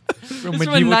 fuck. From It's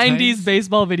from a medieval 90s times?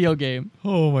 baseball video game.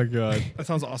 Oh my god. That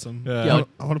sounds awesome. Yeah. Yo,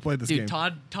 I want to play this Dude, game.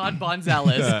 Todd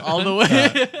Bonzales Yeah. all the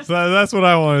way. So that's what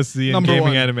I want to see in Number gaming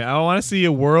one. anime. I want to see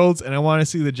worlds, and I want to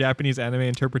see the Japanese anime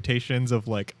interpretations of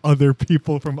like other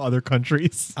people from other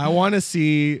countries. I want to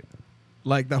see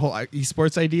like the whole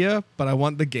esports idea, but I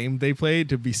want the game they play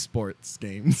to be sports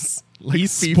games. Like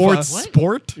Esports FIFA.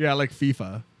 sport? Yeah, like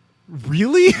FIFA.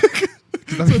 Really?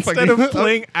 That's Instead of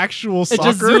playing actual It soccer?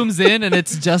 just zooms in and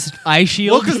it's just eye Well,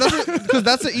 shield. because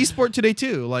that's an esport today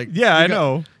too. Like Yeah, you I got-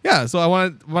 know. Yeah, so I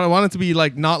want it to be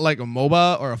like not like a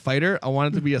MOBA or a fighter. I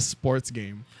want it to be a sports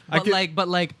game. but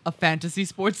like a fantasy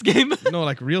sports game. No,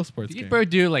 like real sports game. People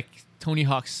do like Tony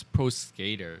Hawk's Pro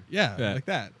Skater. Yeah, Yeah. like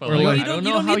that. But Or like- like, you I don't, don't you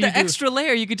know don't how need the you do- extra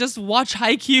layer. You could just watch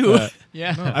Haikyuu.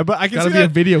 Yeah. But I can gotta see be a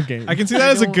that. video game. I can see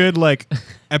that as a good like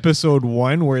episode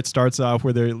 1 where it starts off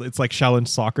where it's like challenge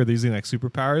soccer. They're using like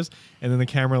superpowers, and then the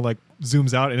camera like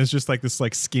zooms out, and it's just like this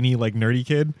like skinny like nerdy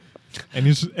kid, and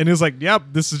he's like, "Yep,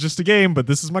 this is just a game, but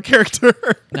this is my character."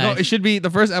 No, Nice. it should be the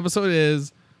first episode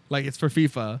is like it's for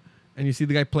FIFA, and you see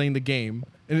the guy playing the game,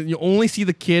 and you only see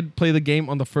the kid play the game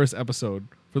on the first episode.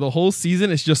 For the whole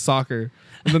season, it's just soccer.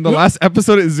 And then the last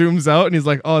episode, it zooms out, and he's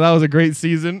like, "Oh, that was a great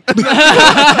season." And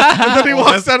then he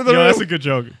walks out of the room. That's a good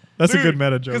joke. That's a Dude, good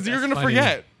meta joke. Because you're That's gonna funny.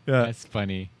 forget. Yeah, That's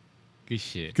funny. Good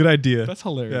shit. good idea. That's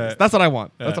hilarious. Yeah. That's what I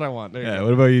want. That's Yeah. what I want. There you Yeah. go.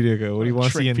 What about you, Diego? What do you want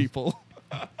to Trick see in people?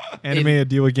 anime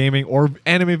deal with gaming or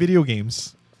anime video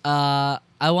games? I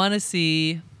want to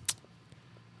see.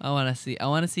 I want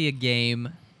to see a game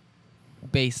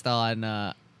based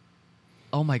on.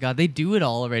 Oh my god, they do it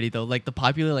all already though. Like the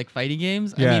popular like fighting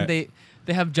games. I Yeah. mean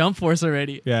they have Jump Force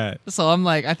already. Yeah. So I'm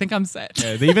like, I think I'm set.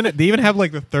 Yeah, they even have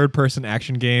like the third person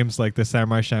action games, like the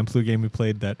Samurai Champloo game we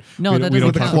played. That No, we, that we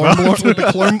don't doesn't talk count. about. With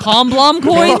the Clorm Comblom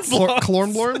coins.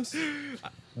 Clormblorms?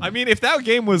 I mean, if that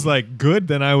game was like good,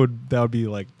 then that would be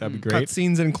great.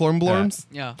 Cutscenes and Clormblorms?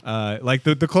 Yeah. Like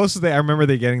the closest I remember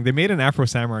they made an Afro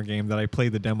Samurai game that I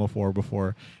played the demo for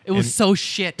before. It was and so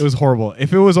shit. it was horrible.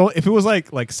 If it was like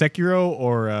Sekiro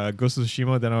or Ghost of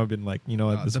Tsushima, then I would have been like,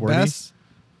 this The worthy. best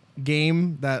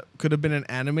game that could have been an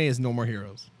anime is No More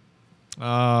Heroes.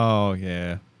 Oh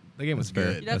yeah, The game was That's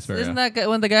fair. good. That's fair, Isn't yeah. that guy,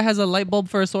 when the guy has a light bulb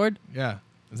for a sword? Yeah.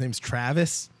 His name's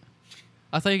Travis.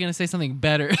 I thought you were gonna say something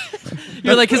better.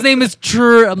 You're like, his name is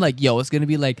Trur. I'm like, yo, it's gonna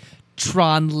be like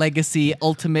Tron Legacy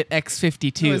Ultimate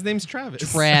X52. No, his name's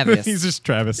Travis. Travis. he's just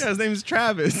Travis. Yeah, his name's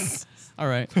Travis. All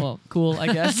right. Well, cool. I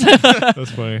guess.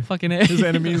 That's funny. Fucking A. His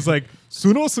enemy is like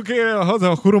Sunosuke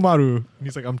Hurumaru. And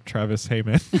he's like, I'm Travis. Hey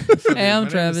man. Hey, I'm My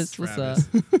name is Travis. What's up?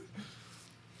 Travis.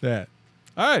 Yeah.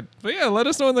 All right. But yeah, let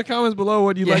us know in the comments below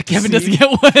what you Yeah, like Kevin to see. doesn't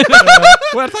get one.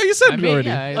 Well, I thought you said I it mean, already.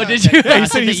 yeah, Oh, did you? Yeah, he I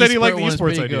said thought he liked the one's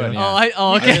esports pretty idea. good, Oh,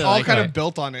 oh, We okay. really all like kind that. of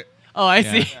built on it. Oh, I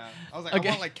Yeah. see. Yeah. I was like, Okay.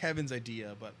 I want like Kevin's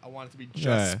idea, but I want it to be just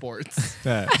Yeah. sports.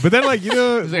 Yeah. But then like,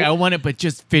 It's like, I want it, but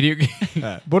just video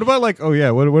game. what about like, oh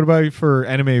yeah, what about for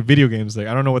anime video games? Like,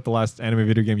 I don't know what the last anime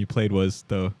video game you played was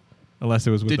though, unless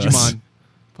it was with us. Digimon.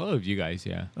 Probably of you guys,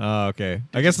 yeah. Oh, okay.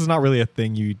 I guess it's not really a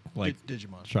thing you like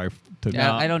Digimon. try to.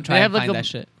 Yeah, I don't try They and have like find a, that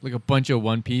shit. like a bunch of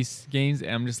One Piece games,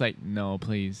 and I'm just like, no,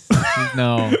 please, please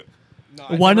no. No,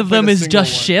 I One never of them played a is single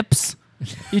just one. ships.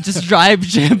 You just drive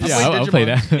ships. Yeah, played I'll play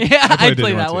Digimon. that. Yeah, I I'd played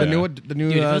play Digimon that too, one. The yeah. new, the new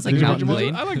Dude, it was like Digimon Mount and Digimon?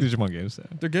 Blade. I like Digimon games.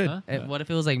 Yeah. They're good. Huh? What if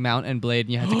it was like Mount and Blade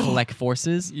and you had to collect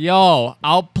forces? Yo,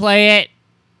 I'll play it.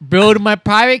 Build my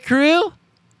pirate crew.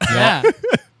 Yeah.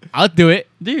 I'll do it.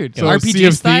 Dude, So RPG Sea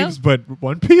of style? Thieves, but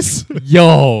One Piece.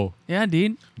 Yo, Yeah,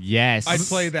 dude. yes. I'd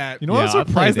play that. You know, Yeah, I'm I'll play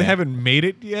surprised they that. haven't made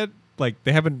it yet. Like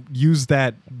they haven't used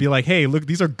that. Be like, hey, look,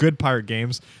 these are good pirate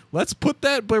games. Let's put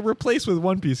that, but replace with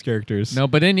One Piece characters. No,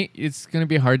 but then it's gonna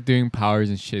be hard doing powers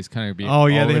and shit. It's kind of be Oh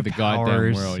yeah, all they over have the powers.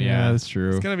 goddamn world. Yeah, that's true.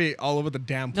 It's gonna be all over the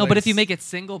damn place. No, but if you make it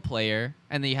single player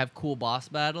and then you have cool boss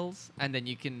battles and then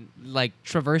you can like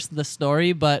traverse the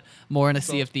story, but more in a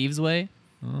Sea of Thieves way.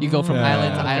 You go from Yeah.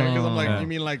 island to Okay, island. because I'm like, Yeah. you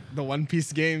mean like the One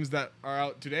Piece games that are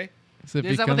out today? So it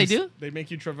Is that what they becomes- do? They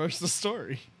make you traverse the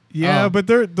story. Yeah, Oh. but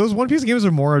those One Piece games are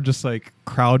more just like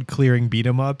crowd clearing beat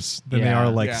 'em ups than they Yeah.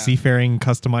 are like Yeah. seafaring,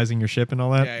 customizing your ship and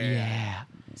all that. Yeah.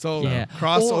 So Yeah.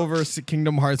 crossover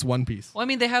Kingdom Hearts One Piece. Well, I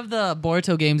mean, they have the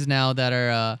Boruto games now that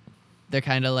are they're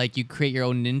kind of like you create your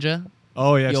own ninja.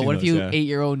 Oh yeah. I've Yo, seen what if those, you yeah. ate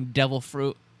your own devil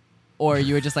fruit, or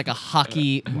you were just like a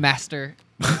hockey master?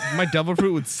 My devil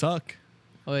fruit would suck.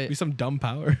 Oh, wait. Be some dumb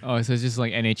power. Oh, so it's just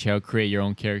like NHL, create your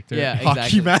own character. Yeah.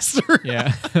 Hockey Exactly. master?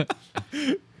 Yeah.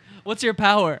 What's your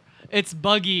power? It's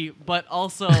buggy, but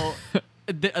also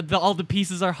all the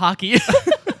pieces are hockey.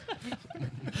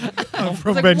 I'm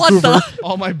from It's like, what Vancouver. the?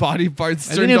 All my body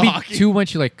parts I turn think to it'll be hockey. too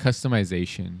much like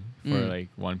customization for Mm. like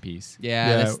One Piece.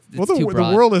 Yeah, that's, well, it's too the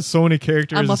broad. world has so many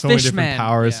characters I'm a and so many fish different man.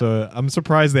 powers, Yeah. so I'm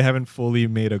surprised they haven't fully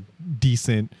made a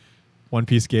decent One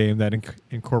Piece game that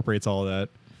incorporates all of that.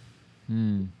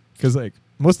 Hmm. Because like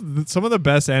some of the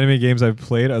best anime games I've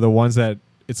played are the ones that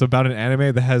it's about an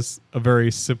anime that has a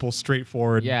very simple,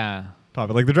 straightforward Yeah.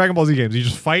 topic. Like the Dragon Ball Z games, you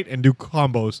just fight and do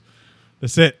combos.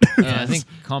 That's it. Yeah, I think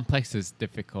complex is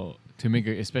difficult to make,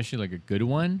 especially like a good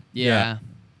one. Yeah.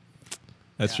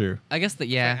 That's true. I guess that.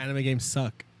 Yeah. Anime games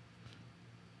suck.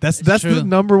 That's It's the true.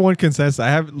 number one consensus I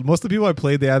have. Most of the people I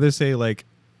played, they either say like,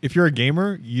 if you're a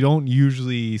gamer, you don't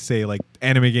usually say like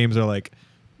anime games are like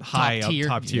high Top tier.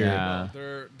 top tier. Yeah.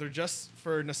 They're just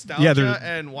for nostalgia Yeah, they're-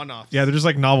 and one-offs. Yeah, they're just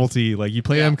like novelty. Like you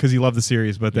play Yeah. them because you love the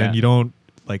series, but then Yeah. you don't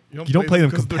like You don't you don't play play them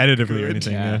them 'cause they're competitively or good.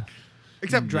 anything. Yeah. Yeah.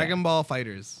 Except Dragon Ball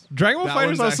Fighters. Dragon Ball That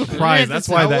Fighters, I was one's actually- surprised. That's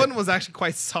why that that one was actually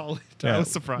quite solid. yeah, I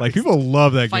was surprised. Like people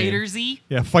love that game. Fighter Z.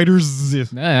 Yeah, Fighters.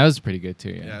 No, that was pretty good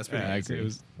too. Yeah, Yeah, it's pretty I good. agree. It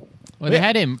was- Well, they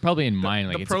had it probably in mind.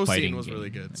 Like the it's pro a fighting scene was game. really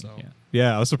good, so. Yeah.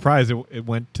 Yeah, I was surprised it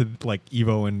went to like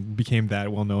Evo and became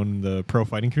that well known in the pro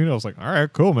fighting community. I was like, all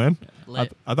right, cool, man.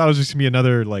 Lit. I thought it was just gonna be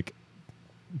another like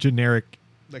generic,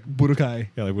 Like Budokai.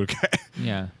 yeah, like Budokai.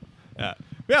 Yeah. Yeah.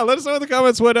 Yeah, let us know in the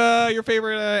comments what your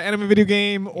favorite anime video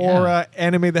game or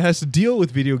anime that has to deal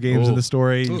with video games in Ooh. the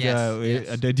story. Ooh.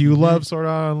 Yes. Do you love Sword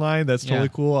Art Online? That's totally Yeah.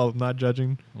 cool. I'm not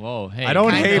judging. Whoa, hey. I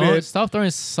don't hate it. Stop throwing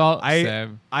salt, I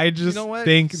Seb. I just know what?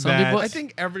 think Some that people- I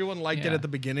think everyone liked it Yeah. at the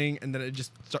beginning, and then it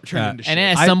just turned Yeah. into shit. And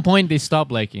then at I- some point they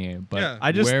stop liking it. But Yeah.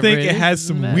 I just wherever think it is, has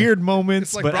doesn't some matter. weird moments,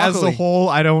 It's like but as a broccoli. whole,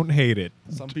 I don't hate it.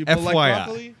 some people like FYI.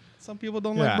 broccoli. Some people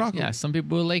don't Yeah. like broccoli. Yeah, some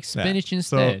people like Yeah. spinach So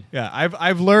instead. yeah,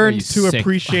 I've learned you to sick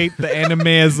appreciate the anime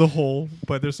as a whole,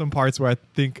 but there's some parts where I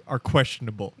think are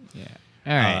questionable. Yeah.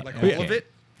 All right. Like Yeah. all of it.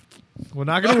 We're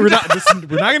not gonna we're not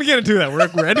gonna get into that. We're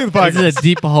ending the This podcast. is a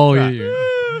deep hole here.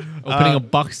 Opening Uh, a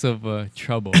box of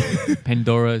trouble.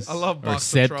 Pandora's. I love or box of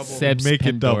Seb- trouble. Seb's Make it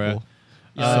Pandora. double.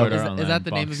 Sword is, Art is Online that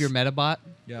the name box. of your Metabot?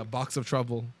 Yeah, box of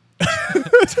trouble.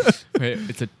 Wait,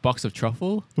 it's a box of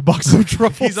truffle? A box of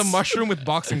truffles. He's a mushroom with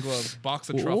boxing gloves. Box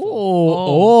of truffle.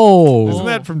 Oh. Isn't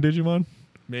that from Digimon?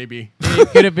 Maybe. It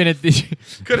could have been a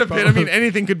Could have been. I mean,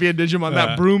 anything could be a Digimon. Yeah.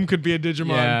 That broom could be a Digimon.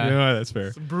 Yeah. You know, that's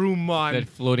fair. Broommon. that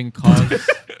floating cog.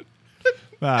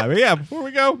 But yeah, before we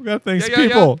go, we got thanks Yeah, to yeah,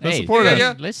 people Hey, that support yeah, us.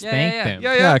 yeah. let's Yeah, thank yeah, them.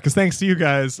 Yeah, Yeah, because thanks to you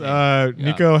guys, Yeah.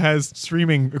 Nico has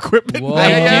streaming equipment. Whoa. I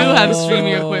Yeah, yeah. do have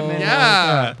streaming equipment.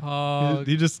 Yeah. Pog.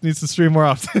 He just needs to stream more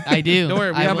often. I do. Don't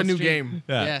worry, we I have will a new stream. game.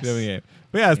 Yeah, Yes. we have a game.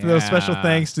 But yeah, those special Yeah.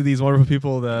 thanks to these wonderful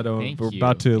people that Thank we're you.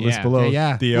 about to list Yeah. below. Yeah,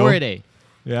 yeah. Theo. Who are they?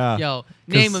 Yeah. Yo,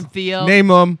 name him, Theo. Name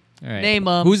them. All right. Name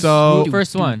 'em. Who's So- who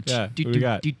first one? Yeah, who we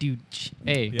got?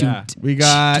 Hey. Yeah. We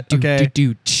got, okay.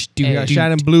 We got Hey.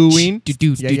 Shannon Blueween.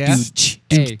 Yeah, yeah.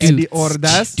 Hey. Andy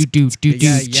Ordas.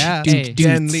 Yeah, yeah. Hey.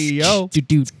 Jen Leo.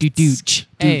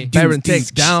 Hey. Baron Takes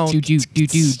Down.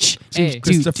 Hey.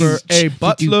 Christopher A.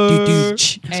 Butler.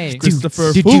 Hey.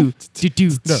 Christopher Fu. Yeah.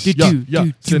 Yeah.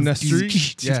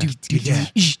 Sinestri. Yeah. Yeah.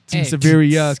 Hey.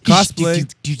 Severia Cosplay.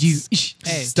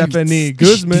 Hey. Stephanie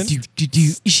Guzman.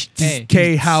 Hey.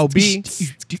 K. How B.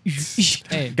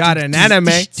 Hey. Got an anime.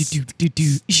 Hey.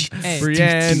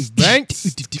 Brienne Bank.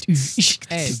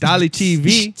 Hey. Dolly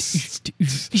TV.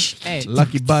 Hey.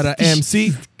 Lucky Butter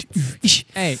MC.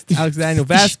 Hey. Alexander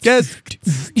Vasquez.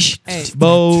 Hey.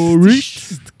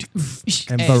 Boris.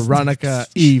 And Hey. Veronica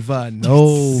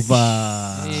Ivanova.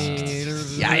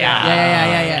 Yeah,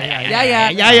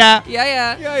 yeah. Yeah.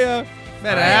 Yeah. Yeah.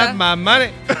 Better Yeah. have my money.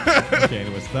 Okay,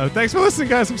 anyways, thanks for listening,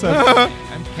 guys. I'm sorry.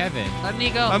 I'm Kevin. I'm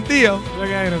Nico. I'm Theo.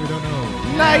 Okay, if you don't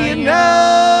know. Now you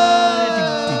know.